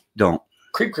 Don't.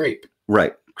 Creep.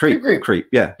 Right. Creep.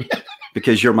 Yeah.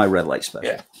 Because you're my red light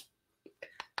special. Yeah.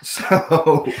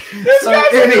 So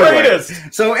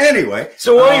anyway,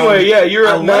 yeah, you're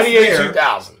at 98,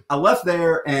 2000. I left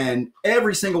there, and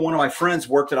every single one of my friends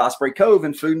worked at Osprey Cove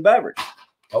in food and beverage.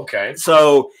 Okay.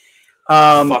 So,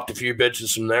 fucked a few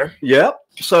bitches from there. Yep.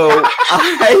 So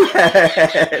I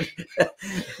had.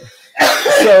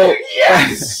 So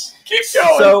yes. Keep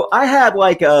going. So I had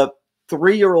like a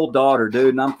 3-year-old daughter, dude,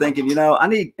 and I'm thinking, I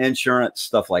need insurance,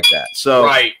 stuff like that. So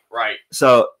right.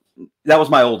 So that was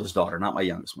my oldest daughter, not my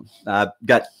youngest one. I've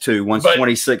got two. One's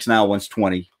 26 now, one's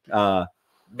 20. But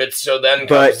so then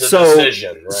comes the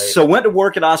decision, right? So went to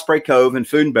work at Osprey Cove in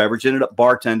food and beverage, ended up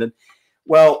bartending.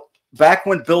 Well, back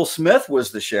when Bill Smith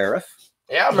was the sheriff.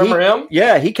 Yeah, I remember him.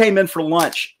 Yeah, he came in for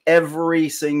lunch every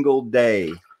single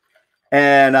day.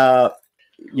 And, well,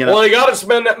 you got to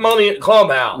spend that money at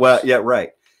Clubhouse. Well, yeah,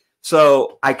 right.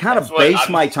 So I kind of based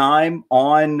my time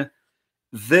on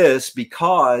this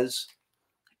because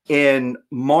in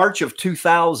March of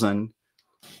 2000,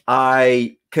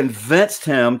 I convinced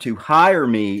him to hire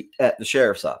me at the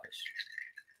sheriff's office.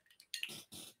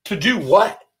 To do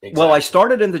what? Exactly? Well, I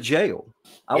started in the jail.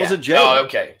 I was a jailer. Oh,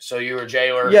 okay. So you were a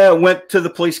jailer. Yeah, went to the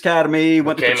police academy,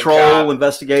 went to patrol,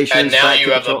 investigations. And now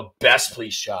you have the best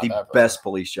police job ever. The best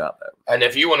police job ever. And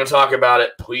if you want to talk about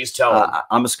it, please tell them.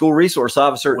 I'm a school resource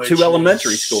officer at 2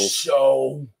 elementary schools.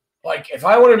 So, if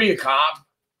I want to be a cop,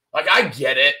 I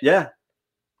get it. Yeah.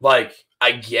 I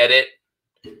get it.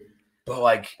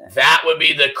 But, that would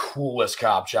be the coolest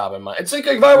cop job in my... It's like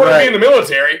if I want to be in the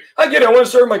military, I get it. I want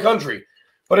to serve my country.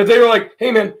 But if they were like,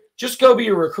 hey, man, just go be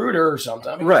a recruiter or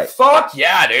something. I mean, fuck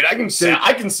yeah, dude. I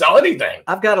can sell anything.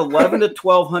 I've got 11 to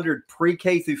 1,200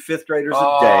 pre-K through 5th graders a day.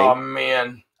 Oh,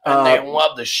 man. And they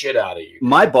love the shit out of you.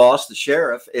 My boss, the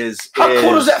sheriff, How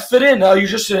cool does that fit in? Now you're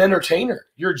just an entertainer.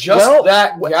 You're just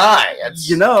that guy.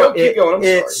 Keep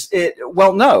going.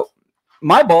 No.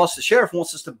 My boss, the sheriff,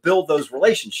 wants us to build those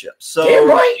relationships. So damn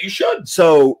right, you should.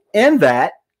 So in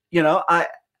that,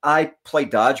 I play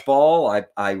dodgeball.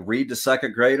 I read to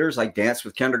 2nd graders. I dance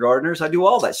with kindergartners. I do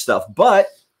all that stuff. But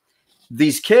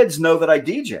these kids know that I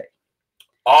DJ.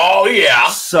 Oh yeah.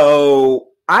 So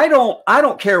I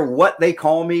don't care what they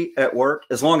call me at work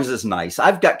as long as it's nice.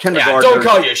 I've got kindergartners. Yeah, don't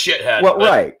call you a shithead. Well,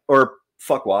 right, or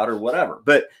fuckwad or whatever.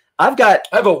 But I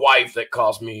have a wife that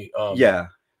calls me. Yeah,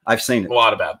 I've seen it. A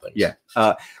lot of bad things. Yeah.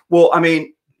 Well, I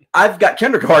mean, I've got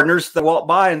kindergartners that walk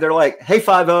by and they're like, "Hey,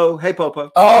 5-0, hey,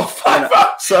 Popo." Oh, 5-0.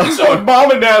 So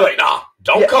mom and dad nah,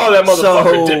 don't call that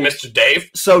motherfucker Mr. Dave.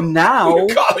 So now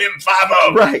you call him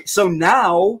 5-0. Right. So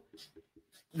now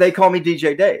they call me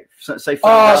DJ Dave. So say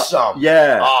awesome.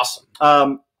 Yeah.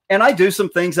 Awesome. And I do some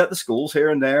things at the schools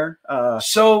here and there.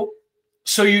 So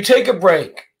you take a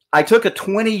break. I took a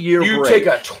 20-year break. You take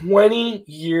a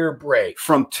 20-year break.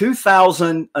 From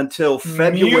 2000 until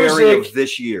February of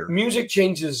this year. Music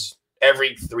changes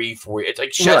every 3-4 years. It's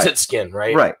like sheds its skin,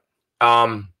 right? Right.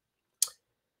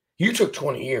 You took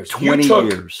 20 years. 20 you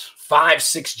took years. 5,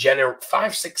 6,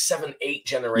 7, 8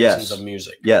 generations of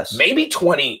music. Yes. Maybe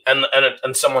 20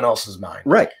 and someone else's mind.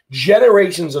 Right.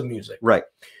 Generations of music. Right.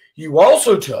 You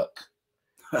also took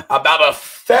about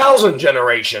 1,000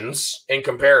 generations in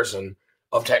comparison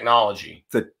of technology.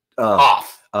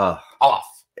 Off.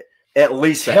 At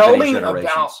least tell me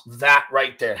about that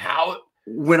right there. How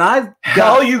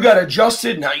you got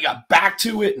adjusted and how you got back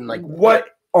to it and like what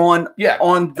on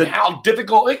the how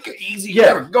difficult easy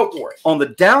go for it. On the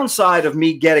downside of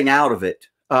me getting out of it,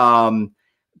 of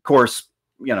course,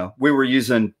 you know, we were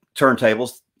using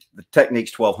turntables, the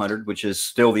Technics 1200, which is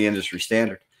still the industry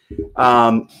standard.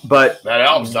 But that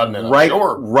helps, doesn't it?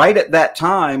 Right at that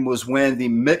time was when the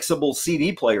mixable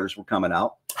CD players were coming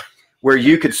out, where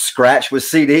you could scratch with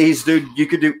CDs, dude. You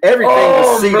could do everything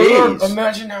with CDs. Man,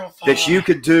 imagine how that you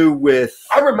could do with.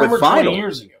 I remember with 20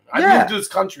 years ago. I moved to this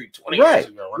country 20 years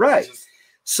ago. Right.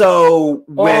 So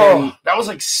when that was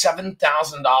like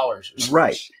 $7,000.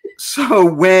 Right.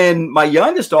 So when my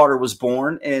youngest daughter was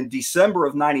born in December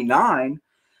of '99,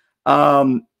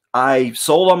 I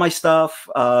sold all my stuff.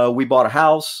 We bought a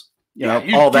house. You know,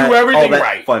 all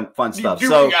that fun stuff. You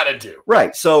do what you gotta do.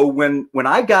 Right. So when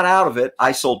I got out of it,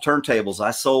 I sold turntables.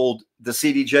 I sold the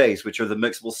CDJs, which are the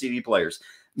mixable CD players,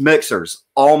 mixers,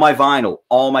 all my vinyl,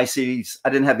 all my CDs. I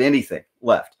didn't have anything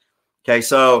left. Okay.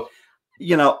 So,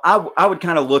 you know, I would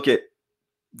kind of look at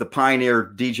the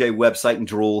Pioneer DJ website and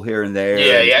drool here and there.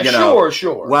 Yeah. And,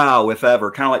 sure. Wow. If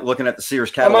ever, kind of like looking at the Sears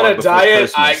catalog. I'm on a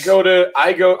diet.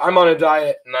 I'm on a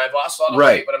diet and I've lost a lot of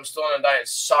weight, but I'm still on a diet. It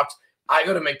sucks. I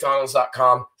go to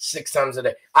McDonald's.com 6 times a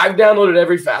day. I've downloaded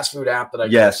every fast food app that I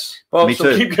can. Yes. Well, me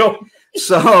so too. keep going.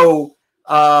 So,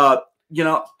 you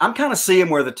know, I'm kind of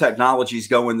seeing where the technology's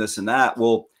going, this and that.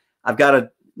 Well, I've got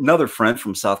another friend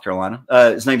from South Carolina.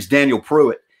 His name's Daniel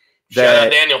Pruitt. Shout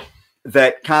out Daniel.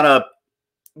 That kind of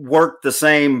worked the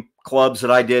same clubs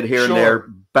that I did here and there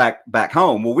back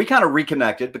home. Well, we kind of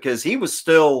reconnected because he was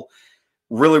still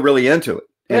really, really into it.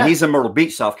 And he's in Myrtle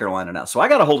Beach, South Carolina now. So I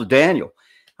got a hold of Daniel.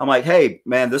 I'm like, hey,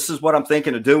 man, this is what I'm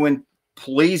thinking of doing.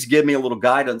 Please give me a little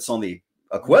guidance on the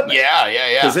equipment.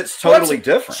 Yeah. Because it's totally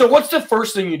different. So what's the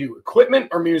first thing you do? Equipment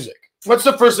or music? What's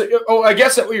the first thing? Oh, I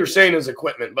guess that what you're saying is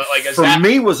equipment. But like, for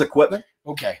me was equipment.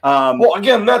 Okay. Well,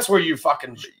 again, that's where you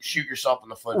fucking shoot yourself in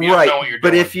the foot. You right. don't know what you're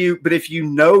doing. But if you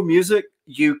know music,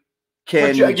 you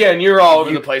can. Again, you're all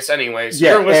over the place anyways. So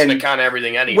you're listening to kind of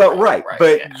everything anyway. Well, right.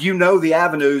 But you know the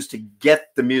avenues to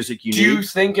get the music you need. Do you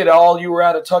think at all you were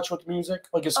out of touch with music?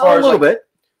 Like as far as a little bit.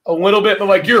 A little bit, but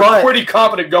like you're pretty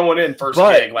confident going in first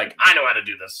gig. Like I know how to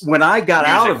do this. When I got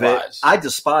out of it, I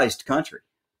despised country.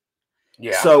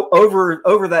 Yeah. So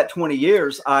over that 20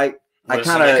 years, I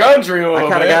kind of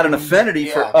got an affinity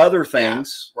for other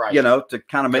things, you know, to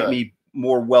kind of make me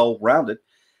more well-rounded.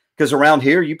 Because around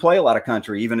here, you play a lot of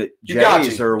country, even at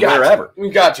Jay's or wherever.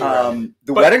 We got you.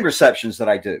 The wedding receptions that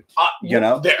I do, you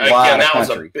know, a lot of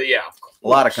country. A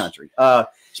lot of country.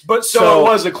 But so it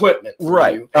was equipment,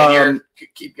 right? And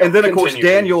then of course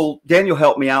Daniel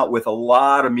helped me out with a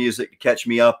lot of music to catch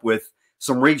me up with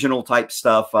some regional type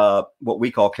stuff, what we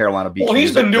call Carolina Beach. Well,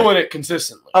 he's been doing it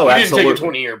consistently. Oh, he absolutely. didn't take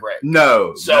a 20-year break.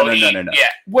 No. No. Yeah,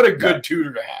 what a good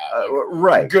tutor to have.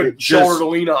 Right. Good shoulder to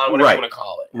lean on, whatever you want to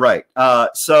call it. Right.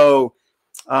 So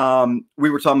we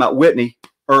were talking about Whitney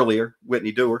earlier,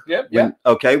 Whitney Dewar. Yep.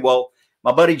 Okay. Well,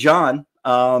 my buddy John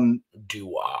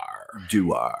Dewar.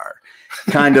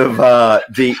 Kind of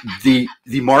the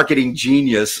marketing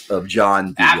genius of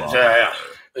John Dewar.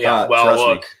 Yeah. Well,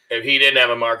 look, if he didn't have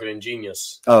a marketing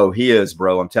genius. Oh, he is,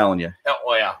 bro. I'm telling you.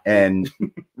 Oh, yeah. And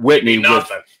Whitney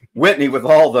with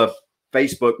all the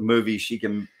Facebook movies she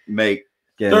can make.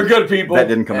 They're good people. That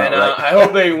didn't come out right. I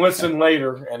hope they listen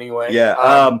later anyway.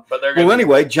 Yeah. But they're good. Well,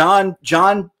 anyway, John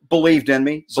believed in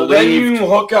me. So then you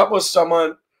hook up with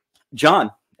someone.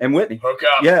 John and Whitney. Hook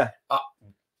up. Yeah.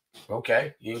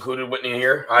 Okay. You included Whitney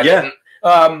here. I didn't.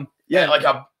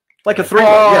 Like a three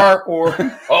or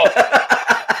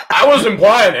I was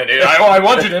implying it. Dude. I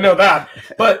want you to know that.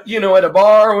 But you know, at a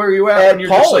bar where you at, and you're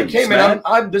just like, hey man,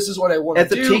 I'm this is what I want to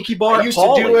do. At the tiki bar, I used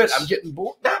to do it. I'm getting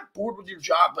bored. Not bored with your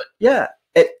job, but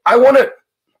I want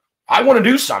to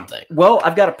do something. Well,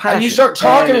 I've got a passion. And you start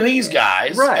talking to these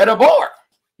guys at a bar.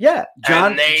 Yeah,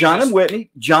 John and Whitney.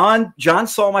 John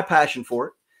saw my passion for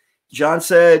it. John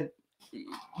said,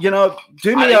 you know,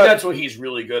 do me. I think that's what he's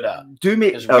really good at. Do me.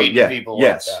 Is reading people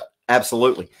like that.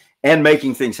 Absolutely. And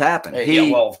making things happen.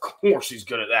 Well, of course he's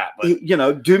good at that. But you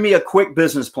know, do me a quick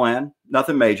business plan,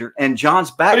 nothing major. And John's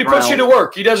background. But he puts you to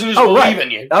work. He doesn't just believe in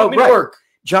you. Put me to work.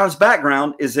 John's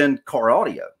background is in car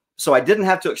audio, so I didn't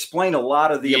have to explain a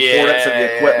lot of the importance of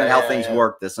the equipment, how things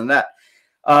work, this and that.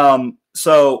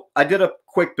 So I did a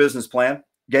quick business plan,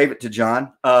 gave it to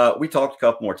John. We talked a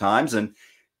couple more times, and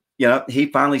he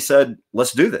finally said,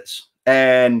 "Let's do this."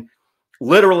 And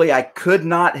literally, I could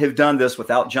not have done this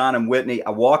without John and Whitney.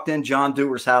 I walked in John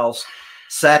Dewar's house,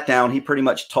 sat down. He pretty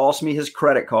much tossed me his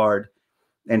credit card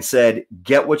and said,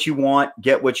 "Get what you want,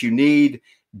 get what you need.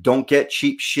 Don't get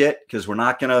cheap shit because we're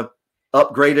not going to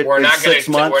upgrade it in 6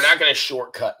 months. We're not going to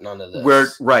shortcut none of this. We're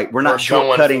not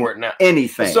shortcutting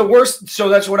anything. So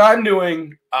that's what I'm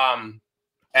doing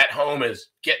at home, is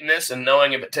getting this and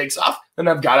knowing if it takes off, then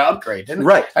I've got to upgrade. And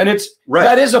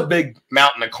that is a big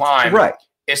mountain to climb. Right.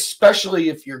 Especially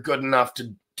if you're good enough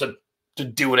to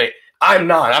do it. I'm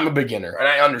not. I'm a beginner, and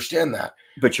I understand that.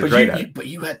 But you're great at it. But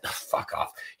you had fuck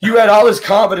off. You had all this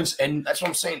confidence, and that's what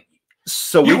I'm saying.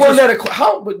 So you won that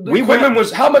equipment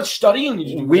was how much studying did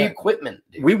you do? Equipment.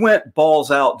 Dude. We went balls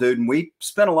out, dude, and we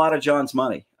spent a lot of John's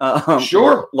money.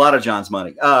 Sure, a lot of John's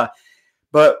money.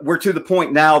 But we're to the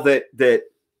point now that the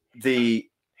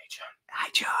hi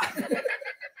John,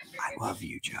 I love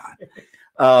you, John.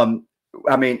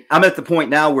 I mean, I'm at the point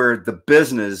now where the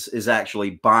business is actually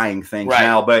buying things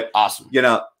now. But awesome,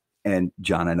 and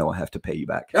John, I know I have to pay you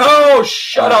back. Oh,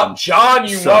 shut up, John!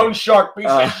 You loan shark piece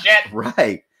of shit.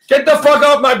 Right. Get the fuck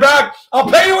off my back.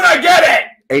 I'll pay you when I get it.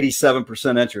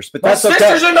 87% interest. But that's okay. My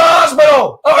sister's in the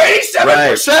hospital. Oh,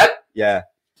 87%? Right. Yeah.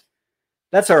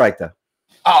 That's all right, though.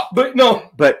 But no.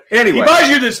 But anyway. He buys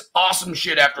you this awesome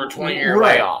shit after a 20-year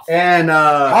layoff. And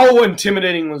how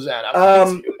intimidating was that?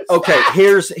 Okay,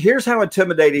 here's how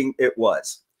intimidating it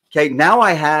was. Okay, now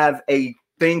I have a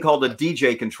thing called a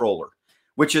DJ controller,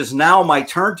 which is now my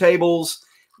turntables,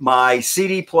 my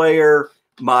CD player,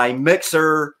 my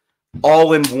mixer,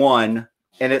 all in one,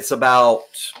 and it's about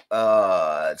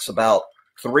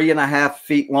 3.5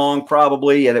 feet long,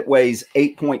 probably, and it weighs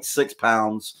 8.6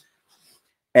 pounds.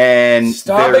 And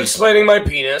stop explaining my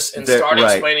penis and start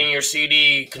explaining your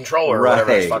CD controller, or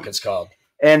whatever the fuck it's called.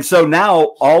 And so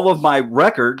now all of my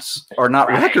records are not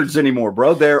records anymore,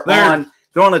 bro. They're on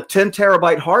a 10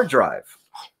 terabyte hard drive.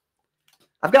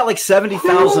 I've got like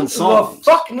 70,000 songs. The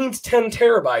fuck needs 10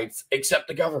 terabytes except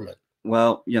the government?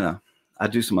 Well, I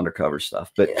do some undercover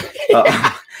stuff, but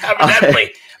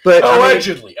evidently, but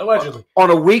allegedly,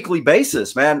 on a weekly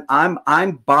basis, man, I'm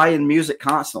buying music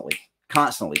constantly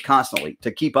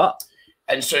to keep up.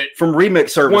 And so from remix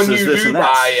services, when you do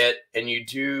buy it, and you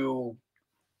do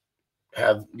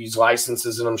have these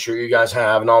licenses, and I'm sure you guys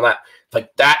have, and all that,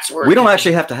 like that's where we don't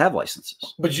actually have to have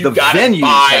licenses, but you got to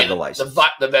buy the license.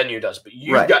 The venue does, but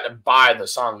you've got to buy the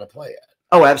song to play it.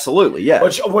 Oh, absolutely, yeah.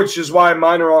 Which is why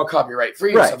mine are all copyright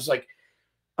free. Right. So I was like,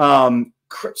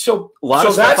 so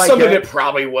that's something that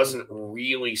probably wasn't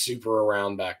really super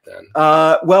around back then.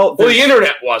 Well, the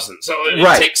internet wasn't, so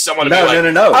it takes someone to be like,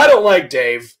 no. I don't like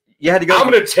Dave. You had to go.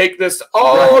 I'm going to take this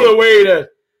all the way to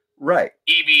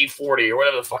EB40 or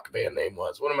whatever the fuck band name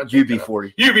was. What am I?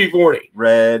 UB40. UB40.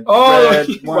 Red. Red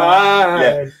wine.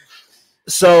 Yeah.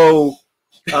 So,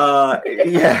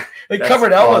 yeah. They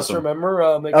covered Elvis,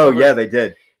 remember? Yeah, they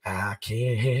did. I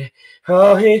can't.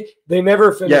 Oh, they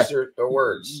never finished their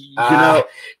words. Right.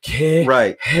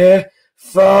 The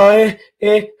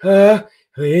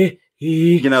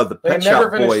Pet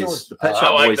Shop Boys. The Pet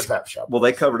Shop Boys. The Pet Shop well,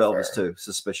 they covered Elvis too.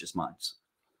 Suspicious Minds.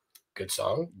 Good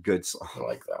song. I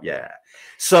like that. Yeah.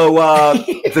 So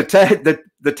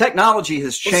the technology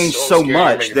has changed so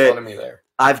much that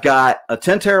I've got a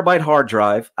 10 terabyte hard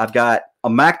drive. I've got a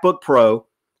MacBook Pro,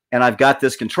 and I've got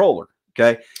this controller.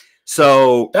 Okay.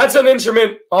 So that's an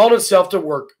instrument all in itself to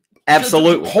work.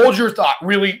 Absolutely. Hold your thought.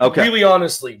 Really, really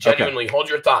honestly, genuinely hold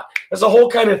your thought. That's the whole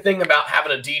kind of thing about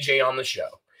having a DJ on the show,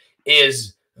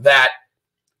 is that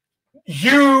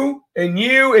you and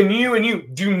you and you and you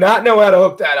do not know how to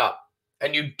hook that up,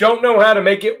 and you don't know how to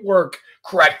make it work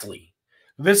correctly.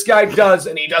 This guy does,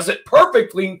 and he does it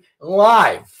perfectly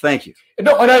live. Thank you.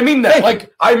 No, and I mean that.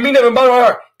 I mean it in my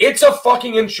heart. It's a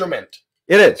fucking instrument.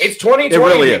 It is. It's 2020, it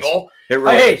really people. Is. It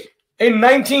really is. In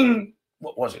 18, I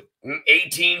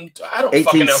don't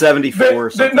 1874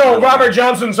 fucking know. No, Robert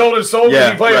Johnson sold his soul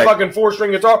because he played a fucking 4-string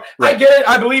guitar. Right. I get it.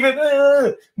 I believe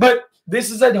it. But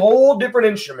this is a whole different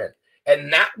instrument.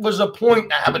 And that was a point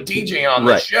to have a DJ on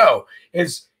the show.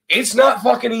 It's not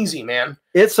fucking easy, man.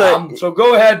 It's so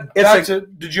go ahead.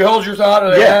 Did you hold your thought?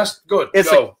 Or asked? Good.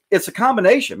 It's a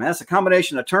combination, man. It's a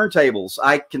combination of turntables.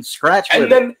 I can scratch with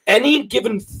and then any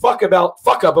given fuck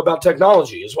up about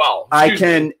technology as well.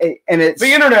 And it's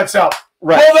the internet's out.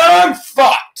 Right. Well, then I'm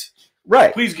fucked.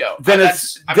 Right. Please go. Then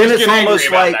it's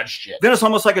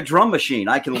almost like a drum machine.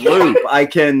 I can loop. I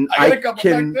can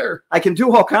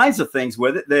do all kinds of things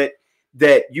with it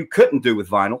that you couldn't do with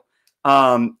vinyl.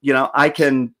 I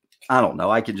I don't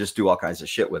know. I can just do all kinds of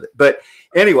shit with it. But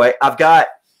anyway, I've got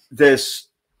this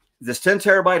 10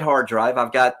 terabyte hard drive.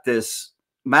 I've got this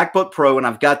MacBook Pro, and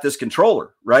I've got this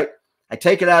controller, right? I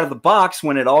take it out of the box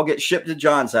when it all gets shipped to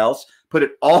John's house, put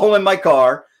it all in my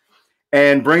car,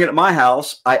 and bring it to my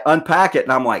house. I unpack it,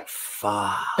 and I'm like,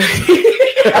 fuck.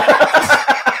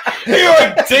 You're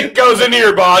like, dick goes into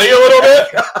your body a little bit.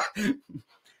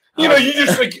 You know, you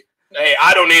just like, hey,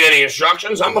 I don't need any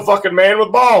instructions. I'm a fucking man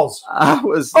with balls.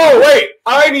 Oh, wait.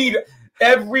 I need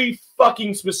every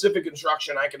fucking specific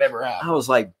instruction I could ever have. I was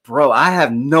like, bro, I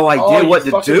have no idea what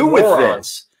to do with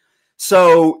this.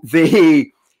 So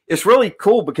it's really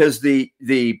cool because the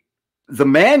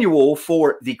manual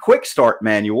for the quick start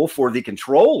manual for the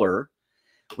controller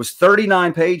was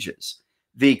 39 pages.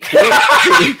 The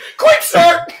quick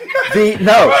start.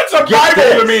 That's a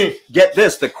Bible to me. Get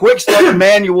this: the quick start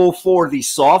manual for the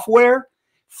software,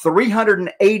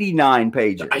 389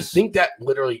 pages. I think that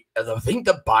literally, I think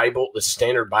the Bible, the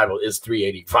standard Bible, is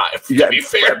 385. To be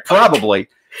fair, probably.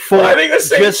 I think the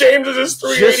St. James's is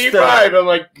 385. I'm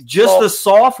like, the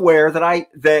software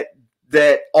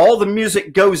that all the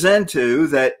music goes into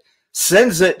that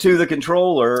sends it to the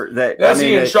controller. That's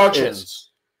the instructions.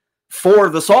 For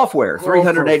the software,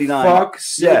 389.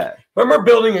 Fuck's sake. Yeah. Remember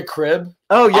building a crib?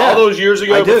 Oh, yeah. All those years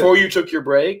ago before you took your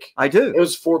break? I do. It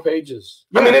was 4 pages.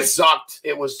 Yeah. I mean, it sucked.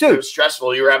 It was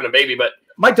stressful. You were having a baby, but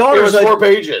my daughter was 4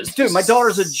 pages. Dude, my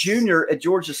daughter's a junior at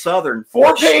Georgia Southern.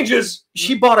 4 pages.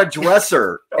 She bought a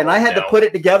dresser, and I had to put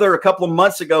it together a couple of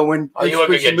months ago when you look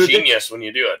like a genius when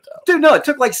you do it, though. Dude, no, it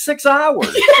took like 6 hours.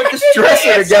 Put this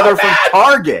dresser together from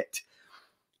Target.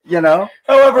 You know,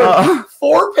 however,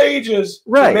 4 pages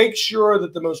to make sure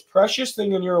that the most precious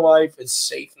thing in your life is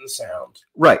safe and sound.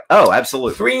 Right. Oh,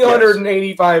 absolutely.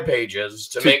 385 pages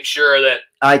to make sure that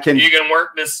you can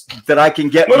work this. That I can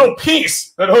get little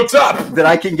piece that hooks up. That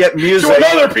I can get music to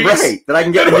another piece. Right. That I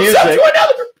can get music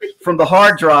from the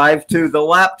hard drive to the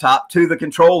laptop to the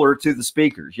controller to the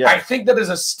speakers. Yeah. I think that is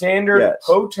a standard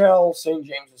hotel St.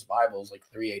 James's Bible is like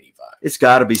 385. It's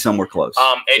got to be somewhere close.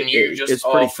 And it's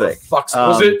pretty thick.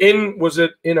 Was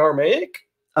it in Aramaic?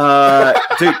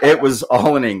 Dude, it was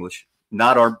all in English.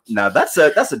 No, that's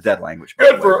a dead language.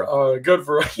 Good for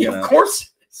of course.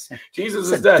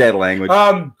 Jesus is dead. Dead language.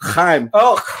 Chaim.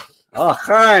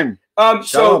 Chaim.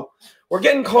 So we're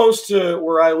getting close to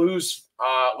where I lose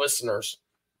listeners.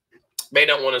 They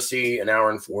don't want to see an hour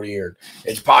and 40 or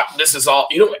this is all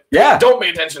you don't pay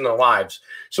attention to the lives.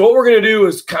 So what we're gonna do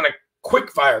is kind of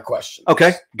quick fire questions.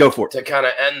 Okay, go for it. To kind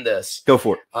of end this. Go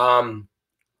for it. And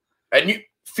you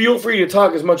feel free to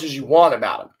talk as much as you want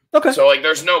about them. Okay. So like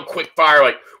there's no quick fire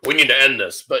like we need to end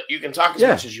this, but you can talk as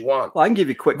much as you want. Well, I can give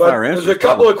you quick fire answers. There's a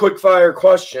couple of quick fire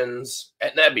questions,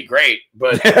 and that'd be great,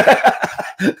 but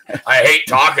I hate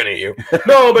talking to you.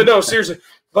 No, seriously.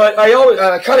 But I always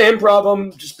kind of improv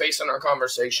them just based on our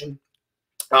conversation.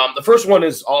 The first one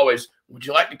is always, would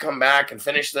you like to come back and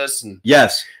finish this? And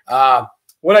yes.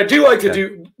 What I do like to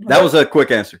do. That was a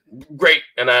quick answer. Great,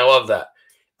 and I love that.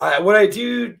 What I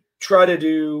do try to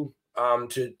do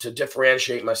to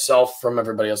differentiate myself from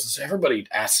everybody else is everybody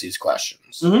asks these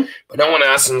questions, but no one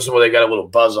asks them so they got a little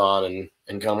buzz on and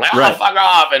kind of like, fuck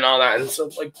off and all that. And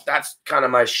so like that's kind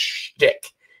of my shtick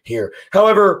here.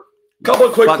 However, a couple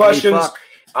of quick questions.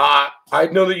 I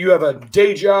know that you have a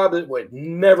day job that would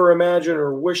never imagine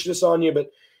or wish this on you,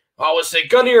 but I always say,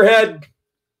 gun to your head,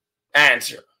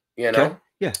 answer. You know?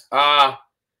 Okay. Yeah.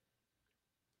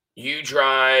 You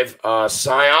drive a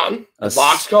Scion, a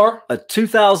boxcar? A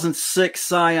 2006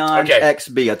 Scion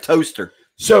XB, a toaster.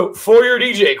 So for your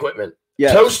DJ equipment,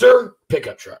 toaster,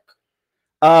 pickup truck?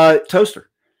 Toaster.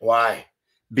 Why?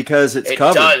 Because it's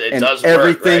covered. It does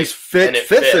everything's work, right?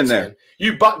 fits in there. Man.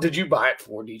 Did you buy it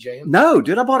for DJing? No,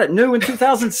 dude, I bought it new in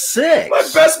 2006. My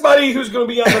best buddy who's going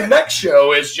to be on the next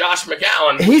show is Josh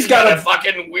McAllen. He's got a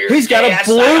fucking weird. He's got a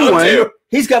blue one. Too.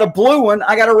 He's got a blue one.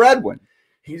 I got a red one.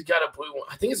 He's got a blue one.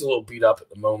 I think it's a little beat up at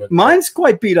the moment. Mine's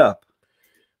quite beat up.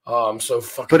 Oh, I'm so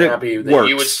fucking happy that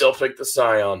you would still pick the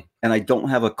Scion. And I don't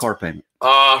have a car payment.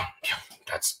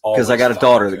 That's all. Because I got a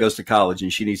daughter that goes to college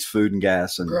and she needs food and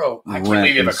gas and bro, I can't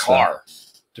believe you have a car.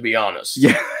 To be honest,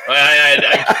 yeah,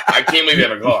 I can't believe you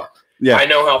have a car. Yeah, I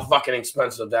know how fucking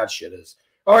expensive that shit is.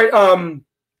 All right,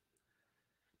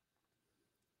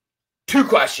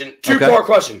 two-part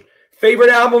question.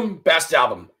 Favorite album, best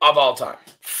album of all time.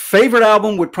 Favorite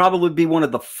album would probably be one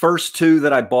of the first two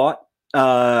that I bought,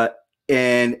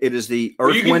 and it is the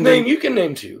Earth, Wind. You can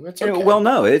name two. That's okay. Well,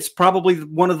 no, it's probably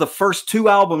one of the first two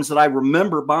albums that I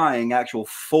remember buying, actual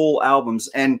full albums,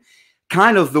 and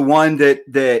kind of the one that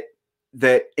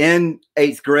in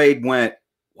 8th grade went,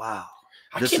 wow.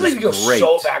 I can't believe you go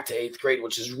so back to 8th grade,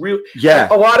 which is real. Yeah,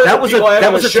 like, a lot of that was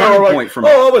a turning point for me.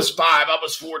 Oh, I was 5, I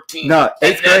was 14. No,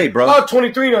 8th grade, bro. I was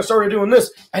 23 and I started doing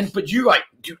this. But you like,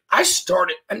 dude, I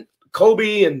started, and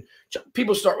Kobe and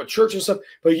people start with church and stuff,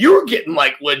 but you were getting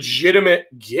like legitimate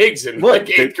gigs in like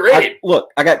 8th grade.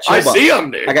 I got chill bumps. I see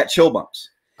them, dude. I got chill bumps.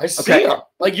 I see them.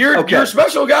 Like you're a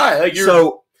special guy. Like you're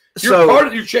part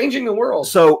of, you're changing the world.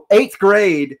 So 8th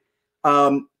grade.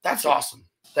 That's awesome.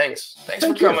 Thanks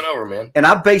for coming over, man. And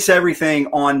I base everything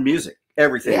on music.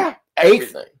 Everything. Yeah.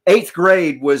 Everything. 8th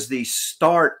grade was the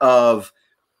start of,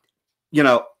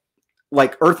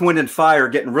 like Earth, Wind, and Fire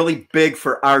getting really big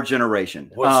for our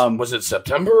generation. Was it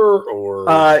September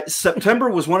or? September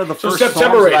was one of the first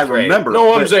September songs that I remember.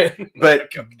 No, I'm saying. But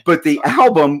the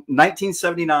album,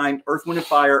 1979, Earth, Wind, and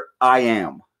Fire, I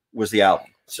Am, was the album.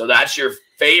 So that's your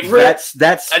favorite?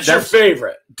 That's your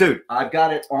favorite. Dude, I've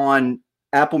got it on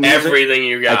Apple Music. Everything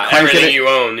you got. Everything you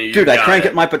own. Dude, I crank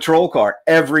it in my patrol car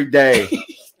every day.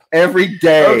 Every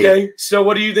day. Okay, so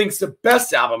what do you think is the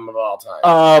best album of all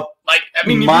time? If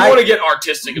you want to get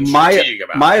artistic and strategic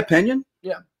about my opinion,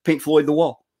 Pink Floyd, The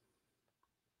Wall.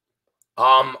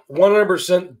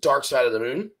 100% Dark Side of the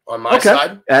Moon on my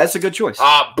side. That's a good choice.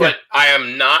 But I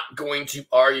am not going to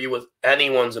argue with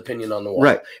anyone's opinion on The Wall.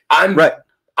 Right.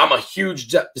 I'm a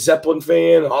huge Zeppelin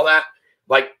fan and all that.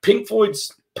 Like Pink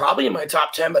Floyd's probably in my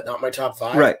top 10, but not my top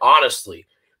 5. Honestly.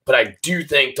 But I do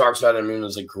think Dark Side of the Moon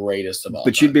is the greatest of all.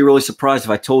 But you'd be really surprised if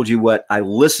I told you what I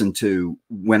listen to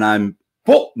when I'm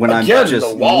just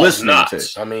listening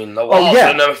to. I mean, The Wall's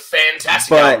a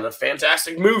fantastic album, a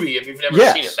fantastic movie. If you've never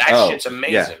seen it, that shit's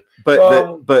amazing.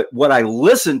 Yeah. But what I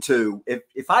listen to,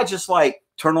 if I just like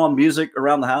turn on music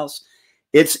around the house,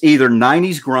 it's either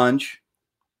 90s grunge.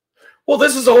 Well,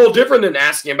 this is a whole different than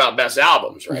asking about best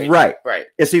albums, right? Right.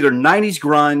 It's either 90s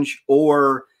grunge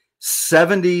or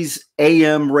 70s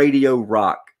AM radio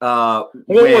rock. What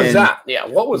was that? Yeah,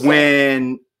 what was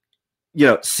when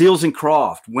Seals and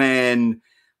Croft, when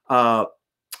Hall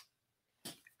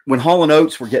and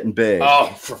Oates were getting big. Oh,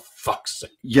 for fuck's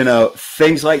sake!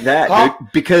 Things like that.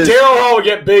 Dude, because Daryl Hall would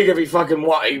get big if he fucking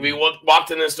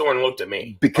walked in this door and looked at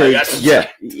me. Because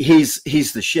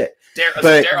he's the shit.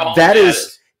 Daryl that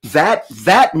is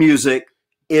that music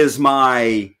is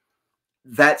my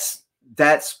that's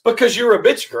because you're a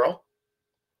bitch girl.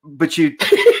 But you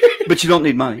don't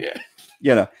need money.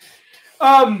 Yeah.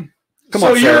 Come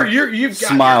on, Sarah. You've got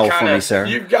smile for me, Sarah.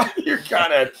 You're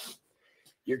kind of.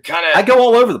 I go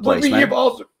all over the place, man. You've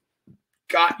also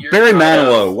got your Barry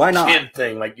Manilow. Why not? Kid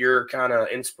thing, like your kind of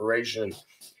inspiration,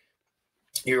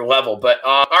 your level. But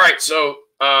all right, so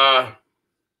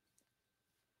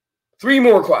 3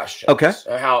 more questions. Okay.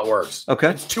 How it works. Okay.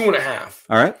 It's 2.5.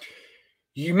 All right.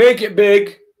 You make it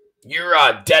big. You're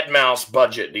a dead mouse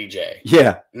budget DJ.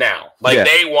 Yeah. Now,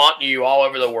 they want you all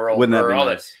over the world. Wouldn't that be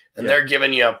nice? And they're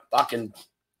giving you a fucking,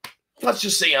 let's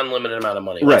just say, unlimited amount of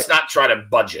money. Right. Let's not try to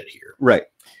budget here. Right.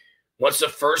 What's the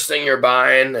first thing you're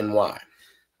buying and why?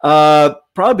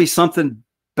 Probably something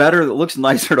better that looks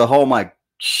nicer to haul my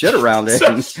shit around in.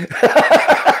 That's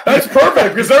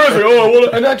perfect because there was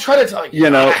and I try to tell you,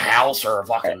 a house or a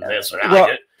fucking this or that.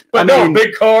 Well, but a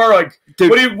big car, like,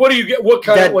 dude, what do you get? What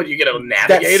kind of, what do you get, a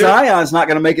Navigator? That Scion's not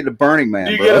going to make it to Burning Man,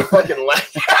 do you get a fucking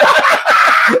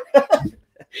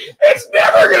It's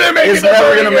never going to make it to Burning Man. It's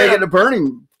never going to make it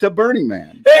to Burning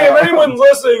Man. Hey, if anyone's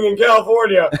listening in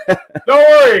California, don't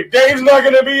worry. Dave's not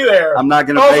going to be there. I'm not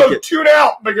going to make it. Tune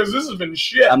out because this has been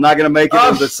shit. I'm not going to make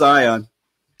it to the Scion.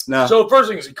 No. So the first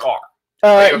thing is a car.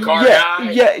 Are you a car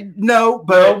guy? Yeah, no,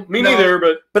 but me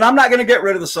neither. But I'm not going to get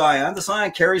rid of the Scion. The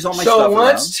Scion carries all my stuff. So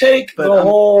let's take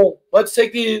the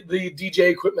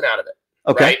DJ equipment out of it.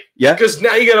 Okay. Right? Yeah. Because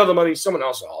now you get all the money. Someone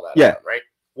else will haul that. Yeah. Out, right.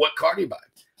 What car do you buy?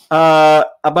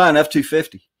 I buy an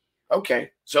F-250.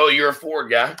 Okay. So you're a Ford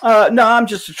guy? No, I'm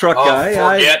just a truck guy.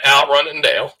 Forget Outrun and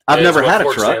Dale. I've never had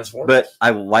a truck, but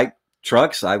I like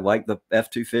trucks. I like the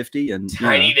F-250 and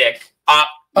tiny dick.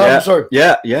 I'm sorry.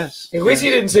 Yeah, yes. At least he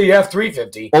didn't say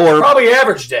F-350. Or probably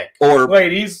average dick. Or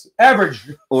ladies, average.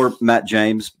 Or Matt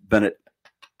James, Bennett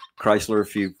Chrysler,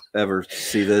 if you ever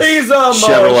see this. He's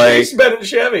Chevrolet. He's Bennett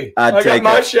Chevy. I got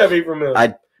my Chevy from him.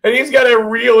 And he's got a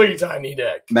really tiny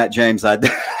dick. Matt James, I'd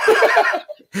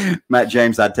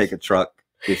take a truck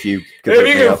if you could. If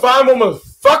you can find one with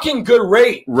fucking good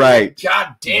rate. Right.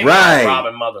 God damn right.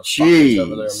 Robbing motherfuckers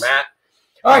over there, Matt.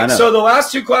 All right, so the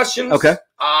last 2 questions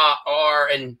are,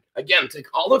 and again, take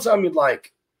all the time you'd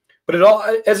like, but it all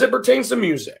as it pertains to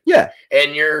music. Yeah.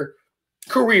 And your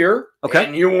career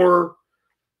and your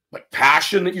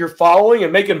passion that you're following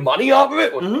and making money off of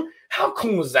it. Mm-hmm. How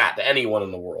cool is that to anyone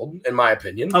in the world, in my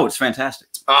opinion? Oh, it's fantastic.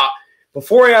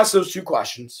 Before I ask those 2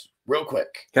 questions, real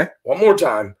quick. Okay. One more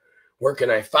time. Where can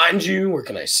I find you? Where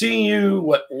can I see you?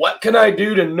 What can I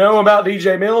do to know about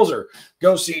DJ Mills or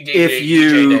go see DJ? If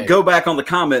you DJ Dave? go back on the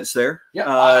comments there,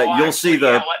 you'll see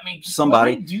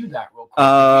somebody. Let me do that real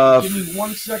quick. Give me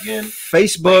 1 second.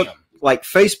 Facebook, like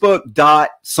Facebook dot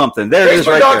something. There it is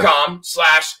right there.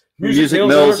 Facebook.com/Music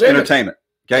Mills Entertainment.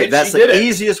 Okay, that's the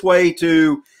easiest way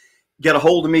to get a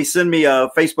hold of me. Send me a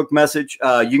Facebook message.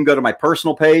 You can go to my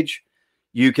personal page.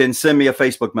 You can send me a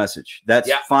Facebook message.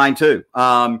 That's fine too.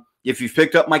 If you've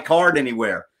picked up my card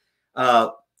anywhere,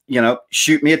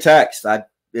 shoot me a text.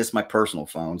 It's my personal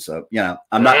phone, so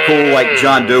I'm not cool like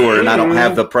John Dewar, and I don't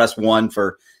have the press 1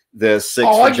 for this 6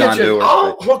 for John Dewar.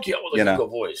 I'll hook you up with a Google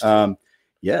Voice.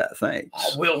 Yeah, thanks. I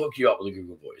will hook you up with a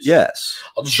Google Voice. Yes,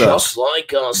 just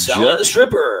like Sally the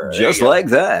Stripper. Just like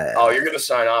that. Oh, you're gonna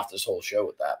sign off this whole show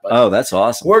with that. But that's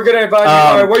awesome. We're gonna invite you.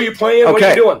 All right, where are you playing? Okay. What are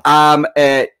you doing? I'm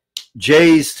at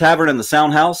Jay's Tavern in the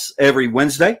Sound House every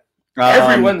Wednesday.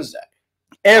 Every Wednesday.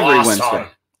 Every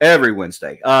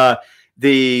Wednesday.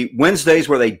 The Wednesdays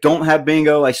where they don't have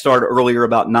bingo, I start earlier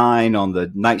about 9. On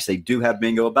the nights they do have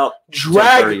bingo, about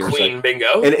Drag Queen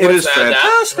bingo. It is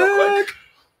fantastic.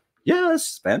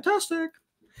 Yes, fantastic.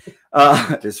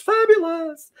 It's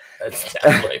fabulous. That's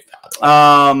definitely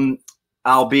fabulous.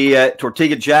 I'll be at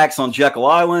Tortuga Jack's on Jekyll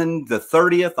Island the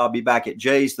 30th. I'll be back at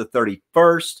Jay's the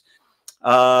 31st.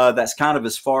 That's kind of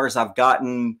as far as I've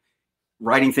gotten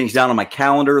writing things down on my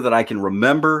calendar that I can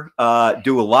remember.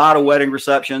 Do a lot of wedding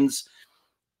receptions.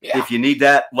 Yeah. If you need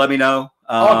that, let me know.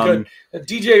 Good. The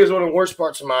DJ is one of the worst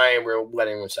parts of my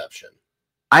wedding reception.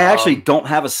 I actually don't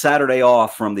have a Saturday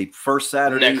off from the first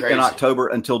Saturday in October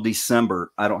until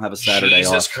December. I don't have a Saturday off.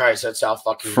 Jesus Christ, that's how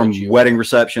fucking from wedding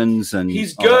receptions and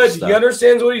he's good. He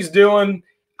understands what he's doing.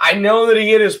 I know that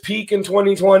he hit his peak in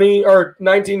 2020 or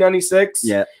 1996.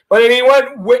 Yeah, but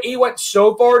he went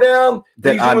so far down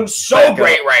that he's doing so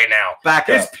great right now.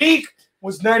 His peak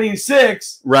was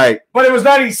 96, right? But it was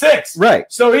 96, right?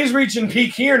 So he's reaching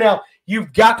peak here now.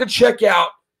 You've got to check out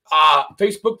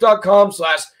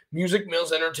Facebook.com/Music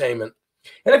Mills Entertainment.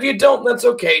 And if you don't, that's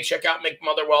okay. Check out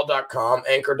MakeMotherwell.com,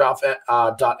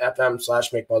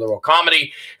 Anchor.fm/MakeMotherwell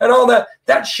Comedy, and all that.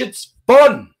 That shit's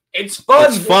fun. It's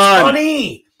fun. It's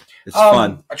funny. It's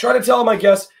fun. I try to tell my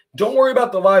guests, don't worry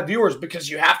about the live viewers because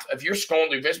you have to, if you're scrolling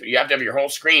through Facebook, you have to have your whole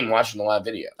screen watching the live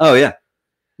video. Oh, yeah.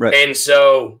 Right. And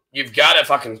so you've got to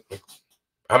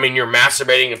you're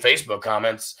masturbating in Facebook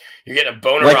comments. You're getting a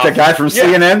boner like the guy from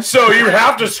CNN? So you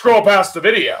have to scroll past the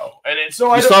video. And I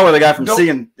saw where the guy from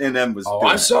CNN was doing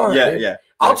I saw it. Yeah.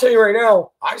 I'll tell you right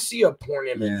now, I see a porn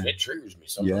image. It triggers me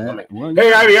sometimes. Yeah.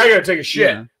 Hey, Ivy, I got to take a shit.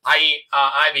 Yeah.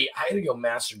 Ivy, I got to go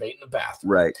masturbate in the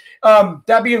bathroom. Right.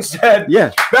 That being said,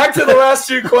 back to the last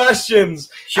 2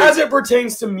 questions. Sure. As it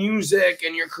pertains to music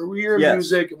and your career in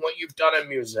music and what you've done in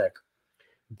music,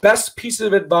 best piece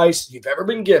of advice you've ever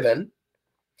been given,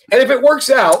 and if it works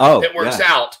out, it works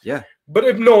out. Yeah. But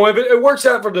if it works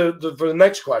out for the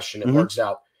next question, it works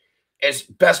out, as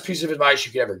best piece of advice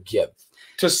you could ever give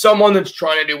to someone that's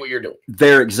trying to do what you're doing.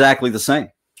 They're exactly the same.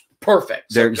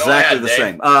 Perfect. They're exactly the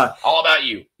same. All about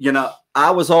you. I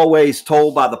was always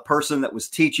told by the person that was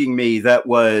teaching me, that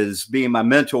was being my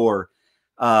mentor,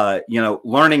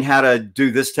 learning how to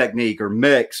do this technique or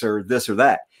mix or this or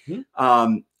that.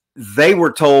 They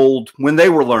were told when they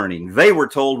were learning.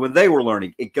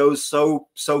 It goes so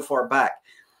far back.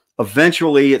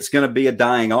 Eventually, it's going to be a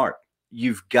dying art.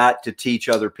 You've got to teach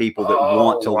other people that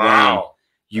want to learn.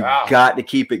 You've got to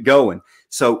keep it going.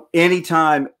 So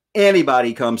anytime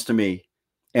anybody comes to me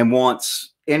and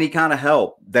wants any kind of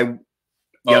help, they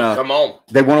come on.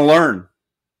 They want to learn.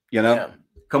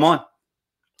 Come on.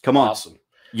 Awesome.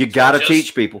 You got to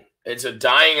teach people. It's a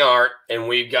dying art, and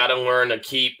we've got to learn to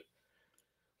keep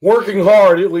working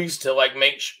hard, at least to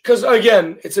make because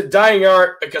again, it's a dying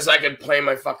art because I could play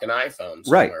my fucking iPhone.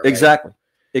 Right. Exactly.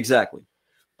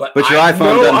 But your I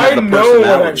iPhone doesn't have the personality. I know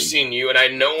when I've seen you, and I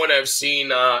know when I've seen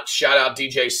shout out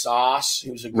DJ Sauce,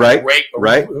 who's a great,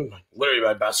 literally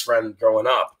my best friend growing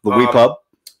up. The Wee Pub.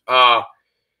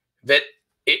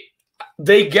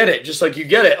 They get it just like you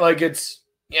get it. Like it's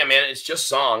it's just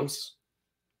songs.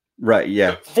 Right.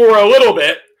 Yeah. For a little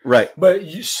bit. Right. But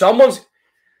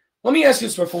let me ask you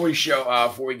this before we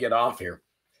get off here.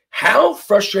 How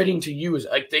frustrating to you is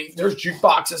there's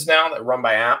jukeboxes now that run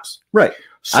by apps. Right.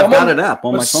 I've got an app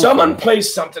on my phone. Someone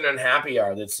plays something in Happy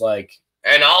Hour that's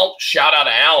and I'll shout out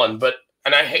to Alan,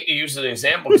 and I hate to use it as an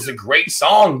example because it's a great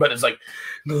song, but it's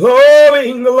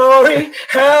glory, glory,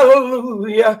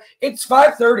 hallelujah. It's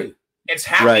 5:30. It's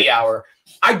Happy Hour.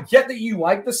 I get that you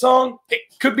like the song. It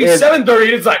could be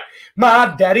 7:30. It's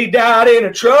my daddy died in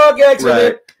a truck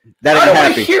accident. Right. That ain't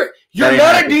happy. You're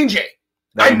not a DJ.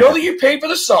 I know that you paid for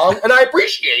the song, and I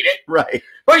appreciate it. Right.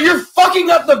 But you're fucking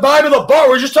up the vibe of the bar.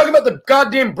 We're just talking about the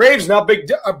goddamn Braves and how big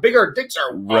our dicks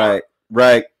are. Right.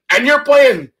 Right. And you're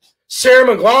playing Sarah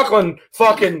McLachlan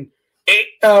fucking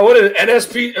what is it?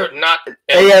 NSP or not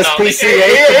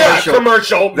ASPCA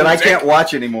commercial that I can't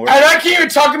watch anymore. And I can't even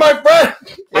talk to my friend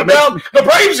about the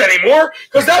Braves anymore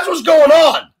because that's what's going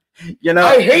on. You know,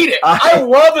 I hate it. I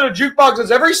love that a jukebox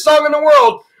has every song in the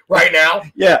world right now.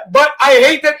 Yeah. But I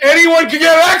hate that anyone can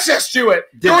get access to it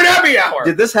during happy hour.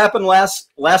 Did this happen last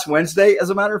Wednesday, as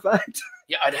a matter of fact?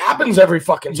 Yeah, it happens every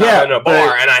fucking time in a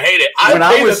bar, and I hate it. I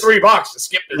paid the $3 to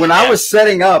skip this. When I was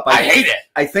setting up, I hate it.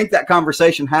 I think that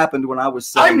conversation happened when I was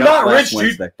setting up I'm not last rich,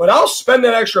 Wednesday. dude, but I'll spend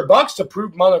that extra bucks to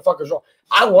prove motherfuckers wrong.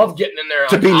 I love getting in there.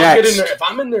 To be I'll next. Get in there. If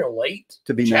I'm in there late,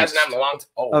 to be Chaz next. And I'm a long time.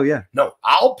 Oh yeah. No,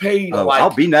 I'll pay to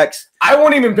I'll be next. I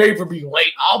won't even pay for being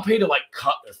late. I'll pay to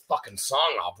cut their fucking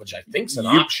song off, which I think's an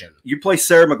option. You play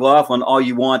Sarah McLachlan all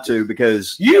you want to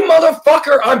because you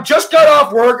motherfucker. I'm just got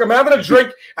off work. I'm having a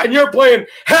drink, and you're playing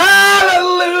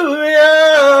Hallelujah,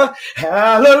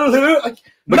 Hallelujah.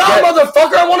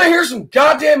 Motherfucker, I want to hear some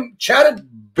goddamn chatted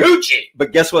Gucci.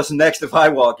 But guess what's next if I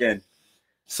walk in?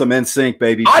 Some NSYNC,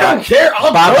 baby. I don't care.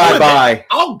 I'll bye, go bye, with bye. it.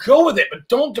 I'll go with it, but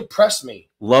don't depress me.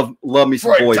 Love me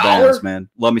some boy bands, man.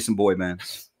 Love me some boy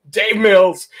bands. Dave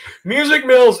Mills, Music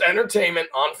Mills Entertainment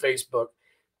on Facebook.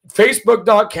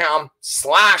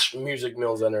 Facebook.com/Music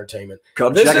Mills Entertainment.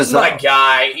 This is my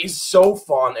guy. He's so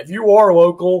fun. If you are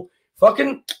local,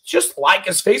 fucking just like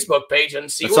his Facebook page and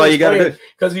see what he's doing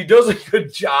because he does a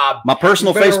good job. My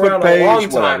personal Facebook page. A long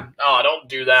time. Oh, don't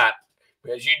do that.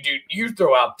 Because you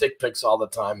throw out dick pics all the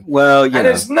time. Well, and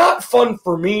it's not fun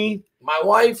for me. My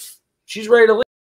wife, she's ready to leave.